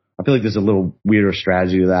too. I feel like there's a little weirder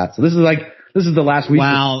strategy to that. So this is the last week.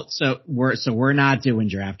 Well, so we're not doing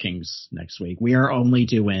DraftKings next week. We are only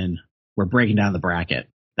we're breaking down the bracket.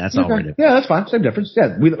 That's all we're doing. Yeah, that's fine. Same difference.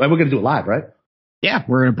 Yeah. We're going to do it live, right? Yeah.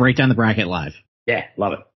 We're going to break down the bracket live. Yeah.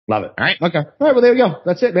 Love it. Love it. All right. Okay. All right. Well, there we go.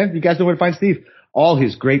 That's it, man. You guys know where to find Steve. All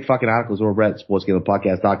his great fucking articles over at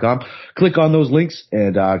sportsgamblingpodcast.com. Click on those links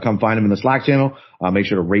and, come find him in the Slack channel. Make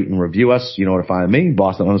sure to rate and review us. You know where to find me,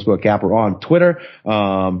 Boston_Capper on Twitter.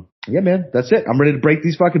 Yeah, man, that's it. I'm ready to break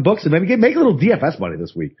these fucking books and maybe make a little DFS money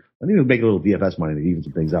this week. I need to make a little DFS money to even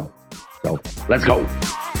some things out. So let's go.